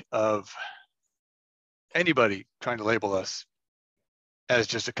risk of anybody trying to label us as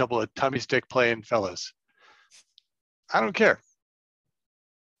just a couple of tummy stick playing fellas, I don't care.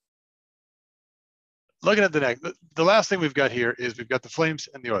 Looking at the next, the last thing we've got here is we've got the Flames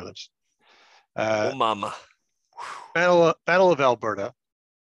and the Oilers. Oh, mama. Battle of Alberta.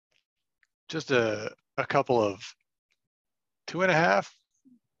 Just a couple of 2.5,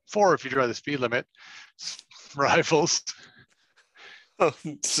 4 if you drive the speed limit. Rivals. Oh,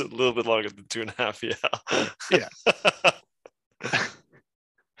 it's a little bit longer than 2.5, yeah.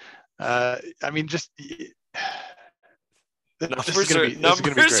 I mean, just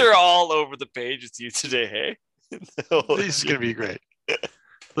numbers are all over the page with you today, hey? This is going to be great.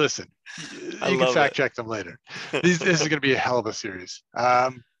 Listen, you can fact check them later. This is going to be a hell of a series.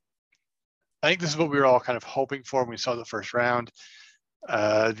 I think this is what we were all kind of hoping for when we saw the first round.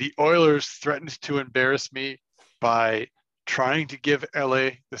 The Oilers threatened to embarrass me by trying to give LA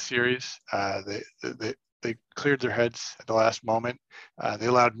the series. They cleared their heads at the last moment. They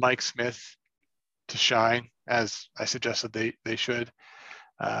allowed Mike Smith to shine, as I suggested they should.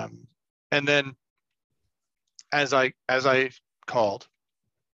 And then, as I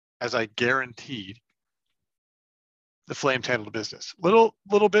guaranteed, the Flames handled the business. Little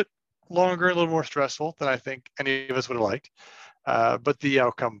bit longer, a little more stressful than I think any of us would have liked. But the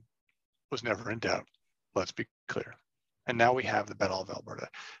outcome was never in doubt. Let's be clear. And now we have the Battle of Alberta.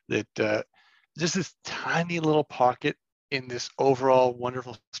 That just this tiny little pocket in this overall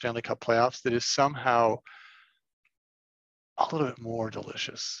wonderful Stanley Cup playoffs that is somehow a little bit more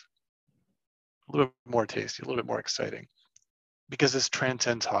delicious, a little bit more tasty, a little bit more exciting, because this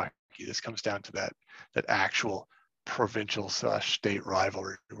transcends hockey. This comes down to that actual provincial/state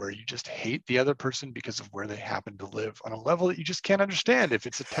rivalry where you just hate the other person because of where they happen to live on a level that you just can't understand if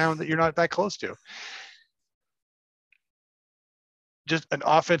it's a town that you're not that close to. Just an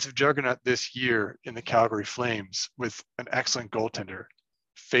offensive juggernaut this year in the Calgary Flames with an excellent goaltender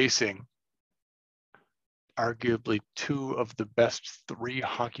facing arguably two of the best 3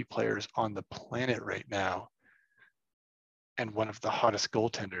 hockey players on the planet right now and one of the hottest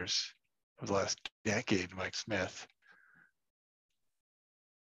goaltenders of the last decade, Mike Smith.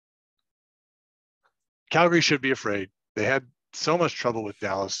 Calgary should be afraid. They had so much trouble with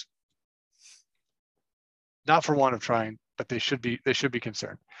Dallas, not for want of trying, but they should be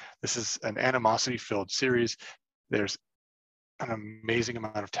concerned. This is an animosity-filled series. There's an amazing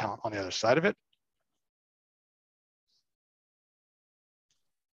amount of talent on the other side of it.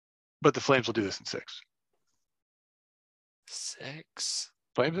 But the Flames will do this in 6. 6.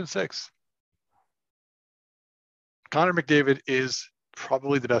 Flames in 6. Connor McDavid is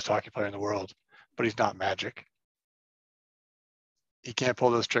probably the best hockey player in the world, but he's not Magic. He can't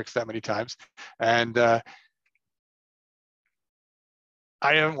pull those tricks that many times. And I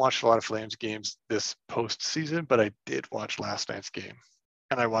haven't watched a lot of Flames games this postseason, but I did watch last night's game.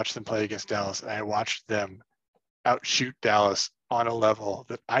 And I watched them play against Dallas, and I watched them outshoot Dallas on a level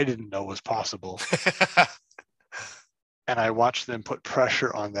that I didn't know was possible. And I watched them put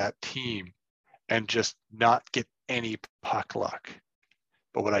pressure on that team and just not get any puck luck.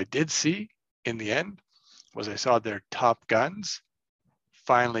 But what I did see in the end was I saw their top guns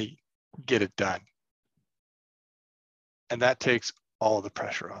finally get it done. And that takes all the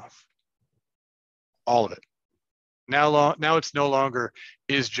pressure off. All of it. Now it's no longer,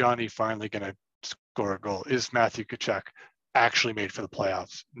 is Johnny finally going to score a goal? Is Matthew Tkachuk actually made for the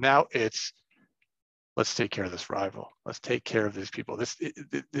playoffs? Now it's, let's take care of this rival. Let's take care of these people. This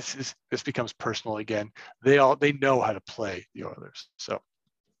becomes personal again. They know how to play the Oilers. So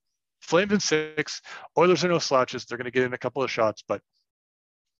Flames in 6. Oilers are no slouches. They're going to get in a couple of shots, but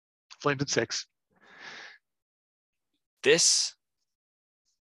Flames in 6. This,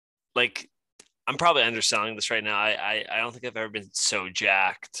 like, I'm probably underselling this right now. I don't think I've ever been so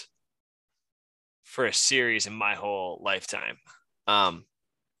jacked for a series in my whole lifetime.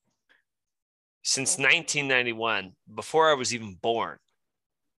 Since 1991, before I was even born,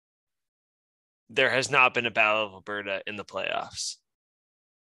 there has not been a Battle of Alberta in the playoffs.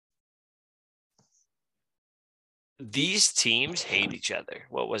 These teams hate each other.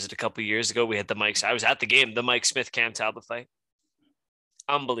 What was it? A couple of years ago, we had the Mikes. I was at the game, the Mike Smith Cam Talbot fight.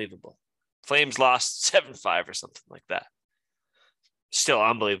 Unbelievable. Flames lost 7-5 or something like that. Still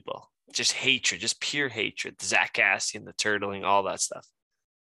unbelievable. Just hatred, just pure hatred. The Zach Cassian, the turtling, all that stuff.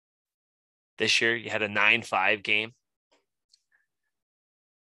 This year, you had a 9-5 game.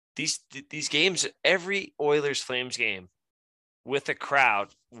 These games, every Oilers-Flames game with a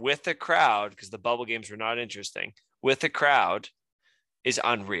crowd, because the bubble games were not interesting, with a crowd is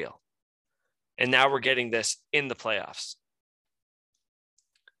unreal. And now we're getting this in the playoffs.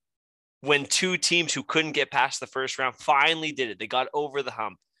 When 2 teams who couldn't get past the first round finally did it, they got over the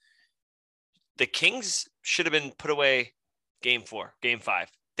hump. The Kings should have been put away game 4, game 5.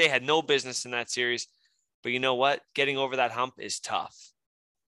 They had no business in that series. But you know what? Getting over that hump is tough.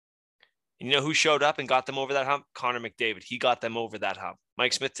 And you know who showed up and got them over that hump? Connor McDavid. He got them over that hump.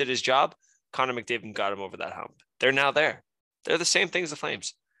 Mike Smith did his job. Connor McDavid got him over that hump. They're now there. They're the same thing as the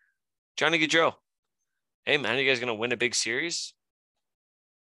Flames. Johnny Gaudreau. Hey, man, are you guys going to win a big series?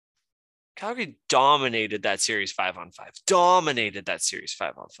 Calgary dominated that series 5-on-5. Dominated that series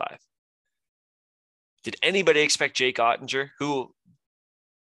 5-on-5. Did anybody expect Jake Ottinger, who,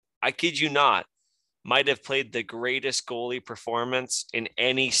 I kid you not, might have played the greatest goalie performance in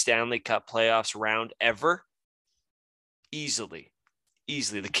any Stanley Cup playoffs round ever? Easily.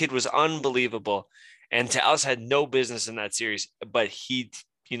 The kid was unbelievable. And Dallas had no business in that series. But he,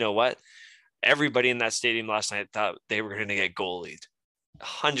 you know what? Everybody in that stadium last night thought they were going to get goalied.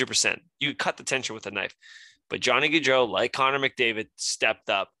 100%. You cut the tension with a knife. But Johnny Gaudreau, like Connor McDavid, stepped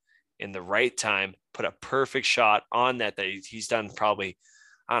up in the right time, put a perfect shot on net that he's done probably,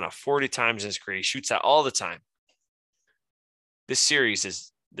 40 times in his career. He shoots that all the time. The series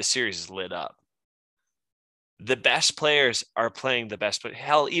is lit up. The best players are playing the best. But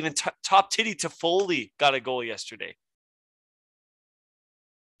hell, even top titty Toffoli got a goal yesterday.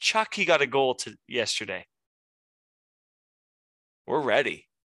 Chucky got a goal yesterday. We're ready.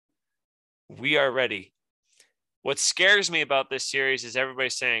 We are ready. What scares me about this series is everybody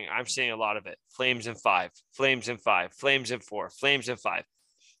saying, I'm seeing a lot of it. Flames in 5, Flames in 5, Flames in 4, Flames in 5.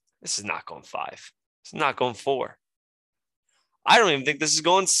 This is not going 5. It's not going 4. I don't even think this is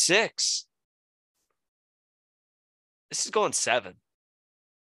going 6. This is going 7.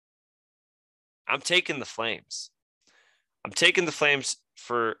 I'm taking the Flames. I'm taking the Flames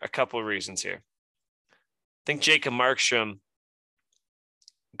for a couple of reasons here. I think Jacob Markstrom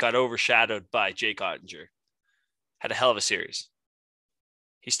got overshadowed by Jake Ottinger. Had a hell of a series.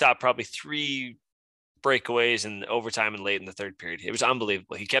 He stopped probably 3 breakaways in overtime and late in the third period. It was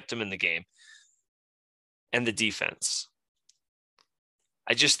unbelievable. He kept him in the game. And the defense.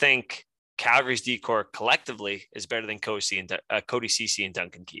 I just think Calgary's D-corps collectively is better than Cody Ceci and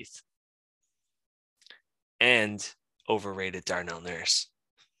Duncan Keith. And overrated Darnell Nurse.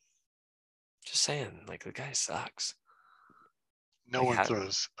 Just saying, like, the guy sucks. No one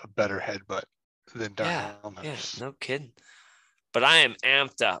throws a better headbutt than Darnell Nurse. Yeah, no kidding. But I am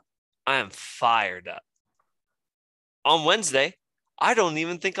amped up. I am fired up. On Wednesday, I don't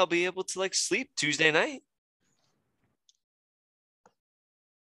even think I'll be able to sleep Tuesday night.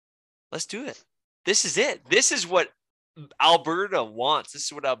 Let's do it. This is it. This is what Alberta wants. This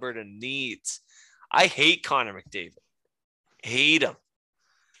is what Alberta needs. I hate Connor McDavid. Hate him.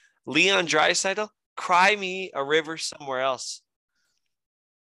 Leon Draisaitl, cry me a river somewhere else.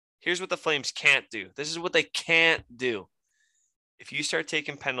 Here's what the Flames can't do. This is what they can't do. If you start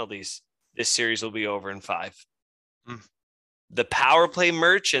taking penalties, this series will be over in 5. The power play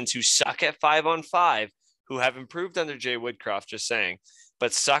merchants who suck at 5-on-5, who have improved under Jay Woodcroft, just saying,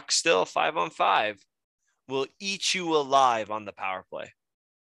 but suck still 5-on-5, will eat you alive on the power play.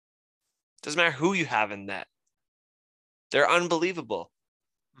 Doesn't matter who you have in net. They're unbelievable.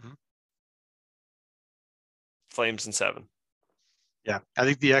 Flames in 7. Yeah, I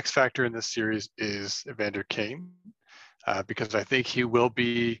think the X factor in this series is Evander Kane, because I think he will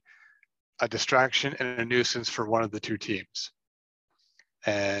be a distraction and a nuisance for one of the two teams.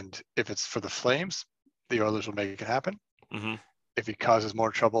 And if it's for the Flames, the Oilers will make it happen. If he causes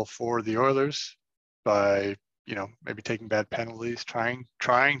more trouble for the Oilers by, maybe taking bad penalties, trying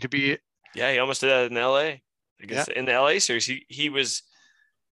to be. Yeah, he almost did that in LA. In the LA series,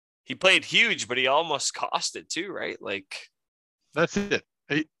 he played huge, but he almost cost it too, right? That's it.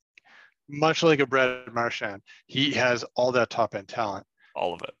 Much like a Brad Marchand, he has all that top end talent.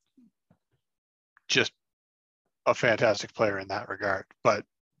 All of it. Just a fantastic player in that regard. But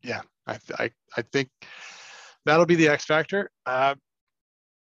yeah, I think that'll be the X factor. I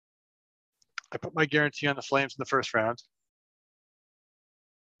put my guarantee on the Flames in the first round.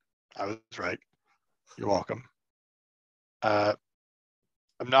 I was right. You're welcome. I'm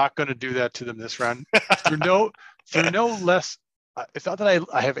not going to do that to them this round. through no less. It's not that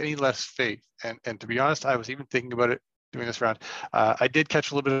I have any less faith. And to be honest, I was even thinking about it doing this round. I did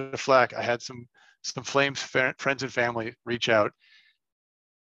catch a little bit of flack. I had some Flames friends and family reach out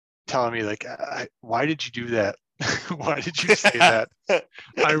telling me why did you do that? Why did you say that?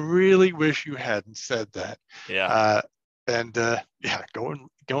 I really wish you hadn't said that. Yeah.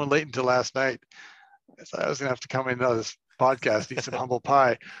 Going late into last night. I thought I was going to have to come into this podcast, eat some humble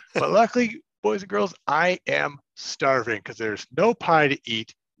pie. But luckily, boys and girls, I am starving because there's no pie to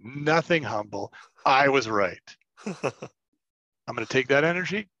eat, nothing humble. I was right. I'm going to take that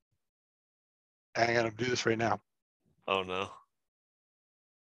energy and I'm going to do this right now. Oh, no.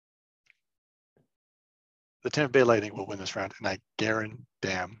 The Tampa Bay Lightning will win this round, and I guarantee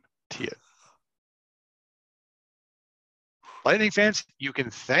it. Lightning fans, you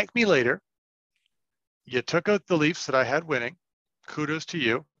can thank me later. You took out the Leafs that I had winning. Kudos to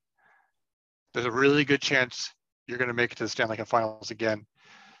you. There's a really good chance you're going to make it to the Stanley Cup Finals again.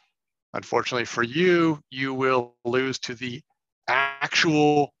 Unfortunately for you, you will lose to the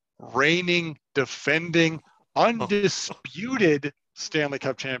actual reigning, defending, undisputed Stanley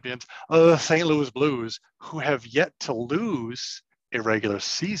Cup champions, the St. Louis Blues, who have yet to lose a regular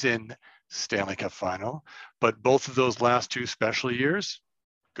season Stanley Cup final. But both of those last 2 special years,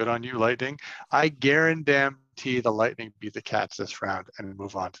 good on you, Lightning. I guarantee the Lightning beat the Cats this round and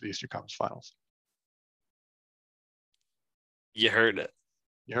move on to the Eastern Conference Finals. You heard it.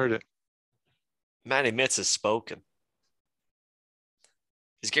 You heard it. Matty Mitz has spoken.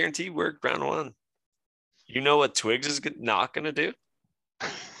 His guarantee worked round 1. You know what Twigs is not going to do?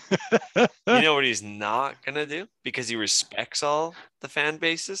 You know what he's not going to do? Because he respects all the fan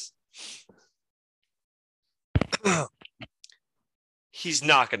bases? He's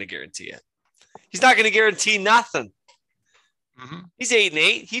not going to guarantee it. He's not going to guarantee nothing. Mm-hmm. He's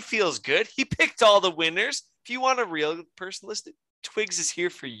 8-8. He feels good. He picked all the winners. If you want a real person listed, Twigs is here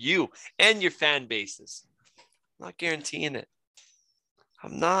for you and your fan bases. I'm not guaranteeing it.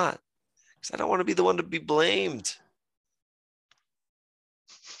 I'm not, because I don't want to be the one to be blamed.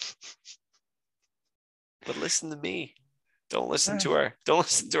 But listen to me. Don't listen to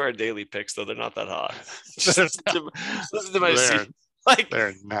our daily picks, though. They're not that hot. Just listen to my season.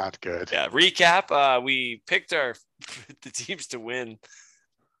 They're not good. Yeah. Recap. We picked the teams to win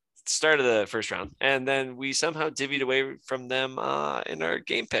start of the first round, and then we somehow divvied away from them in our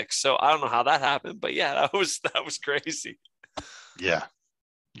game picks. So I don't know how that happened, but yeah, that was crazy. Yeah,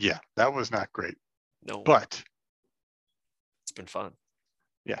 that was not great. No, but it's been fun.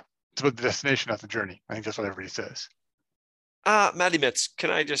 Yeah, it's about the destination, not the journey. I think that's what everybody says. Matty Mitz,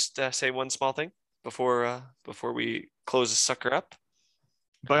 can I just say one small thing before we close the sucker up?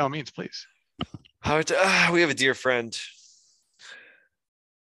 By all means, please. We have a dear friend.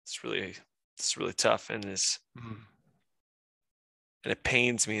 It's really tough, and and it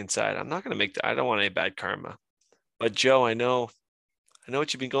pains me inside. I'm not gonna I don't want any bad karma, but Joe, I know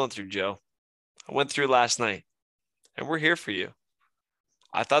what you've been going through, Joe. I went through last night, and we're here for you.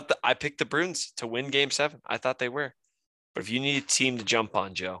 I thought that I picked the Bruins to win Game 7. I thought they were, but if you need a team to jump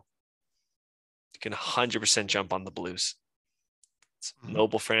on, Joe, you can 100% jump on the Blues. It's a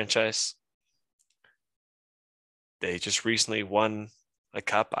noble franchise. They just recently won a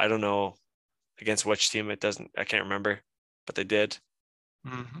cup. I don't know against which team. I can't remember, but they did.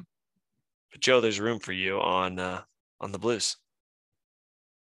 Mm-hmm. But Joe, there's room for you on the Blues.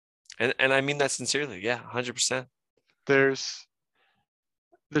 And I mean that sincerely. Yeah, 100%. There's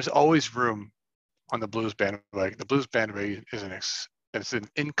always room on the Blues bandwagon. The Blues bandwagon it's an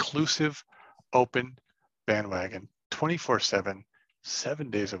inclusive, open bandwagon, 24/7, 7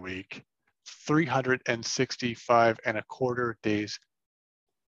 days a week, 365 and a quarter days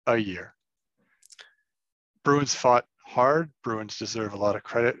a year. Bruins fought hard. Bruins deserve a lot of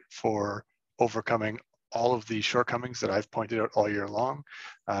credit for overcoming all of the shortcomings that I've pointed out all year long.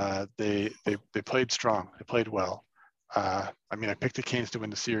 They played strong. They played well. I picked the Canes to win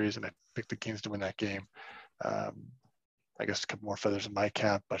the series, and I picked the Canes to win that game. I guess a couple more feathers in my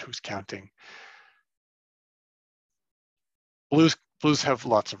cap, but who's counting? Blues have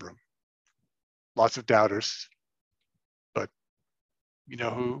lots of room, lots of doubters, but you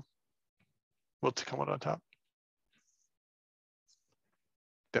know who will come out on top?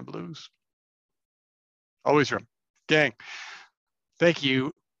 Them Blues. Always room. Gang, thank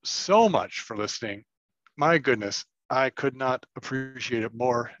you so much for listening. My goodness, I could not appreciate it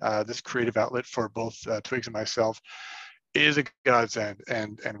more. This creative outlet for both Twigs and myself is a godsend,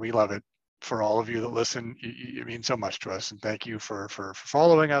 and we love it. For all of you that listen, you mean so much to us, and thank you for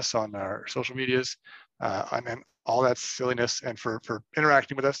following us on our social medias and all that silliness, and for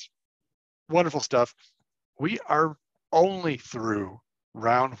interacting with us. Wonderful stuff. We are only through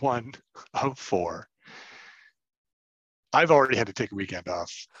round 1 of 4. I've already had to take a weekend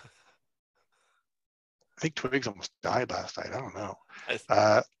off. I think Twigs almost died last night. I don't know.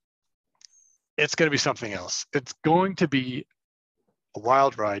 It's going to be something else. It's going to be a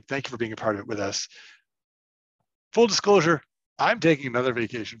wild ride. Thank you for being a part of it with us. Full disclosure, I'm taking another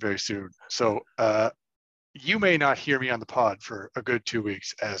vacation very soon. So you may not hear me on the pod for a good 2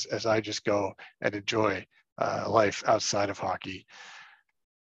 weeks as I just go and enjoy life outside of hockey.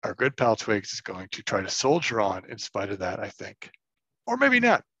 Our good pal Twigs is going to try to soldier on in spite of that, I think. Or maybe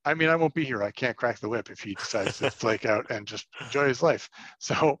not. I won't be here. I can't crack the whip if he decides to flake out and just enjoy his life.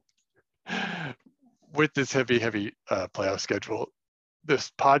 So with this heavy playoff schedule,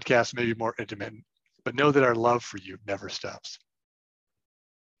 this podcast may be more intermittent, but know that our love for you never stops.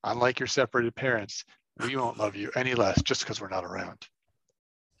 Unlike your separated parents, we won't love you any less just because we're not around.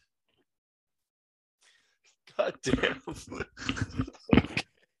 God damn.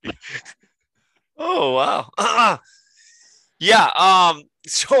 Oh, wow. Yeah.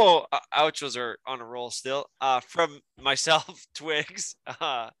 So outros are on a roll still. From myself, Twigs,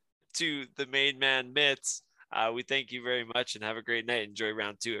 to the main man, Mitz. We thank you very much and have a great night. Enjoy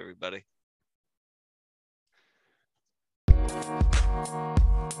round 2, everybody.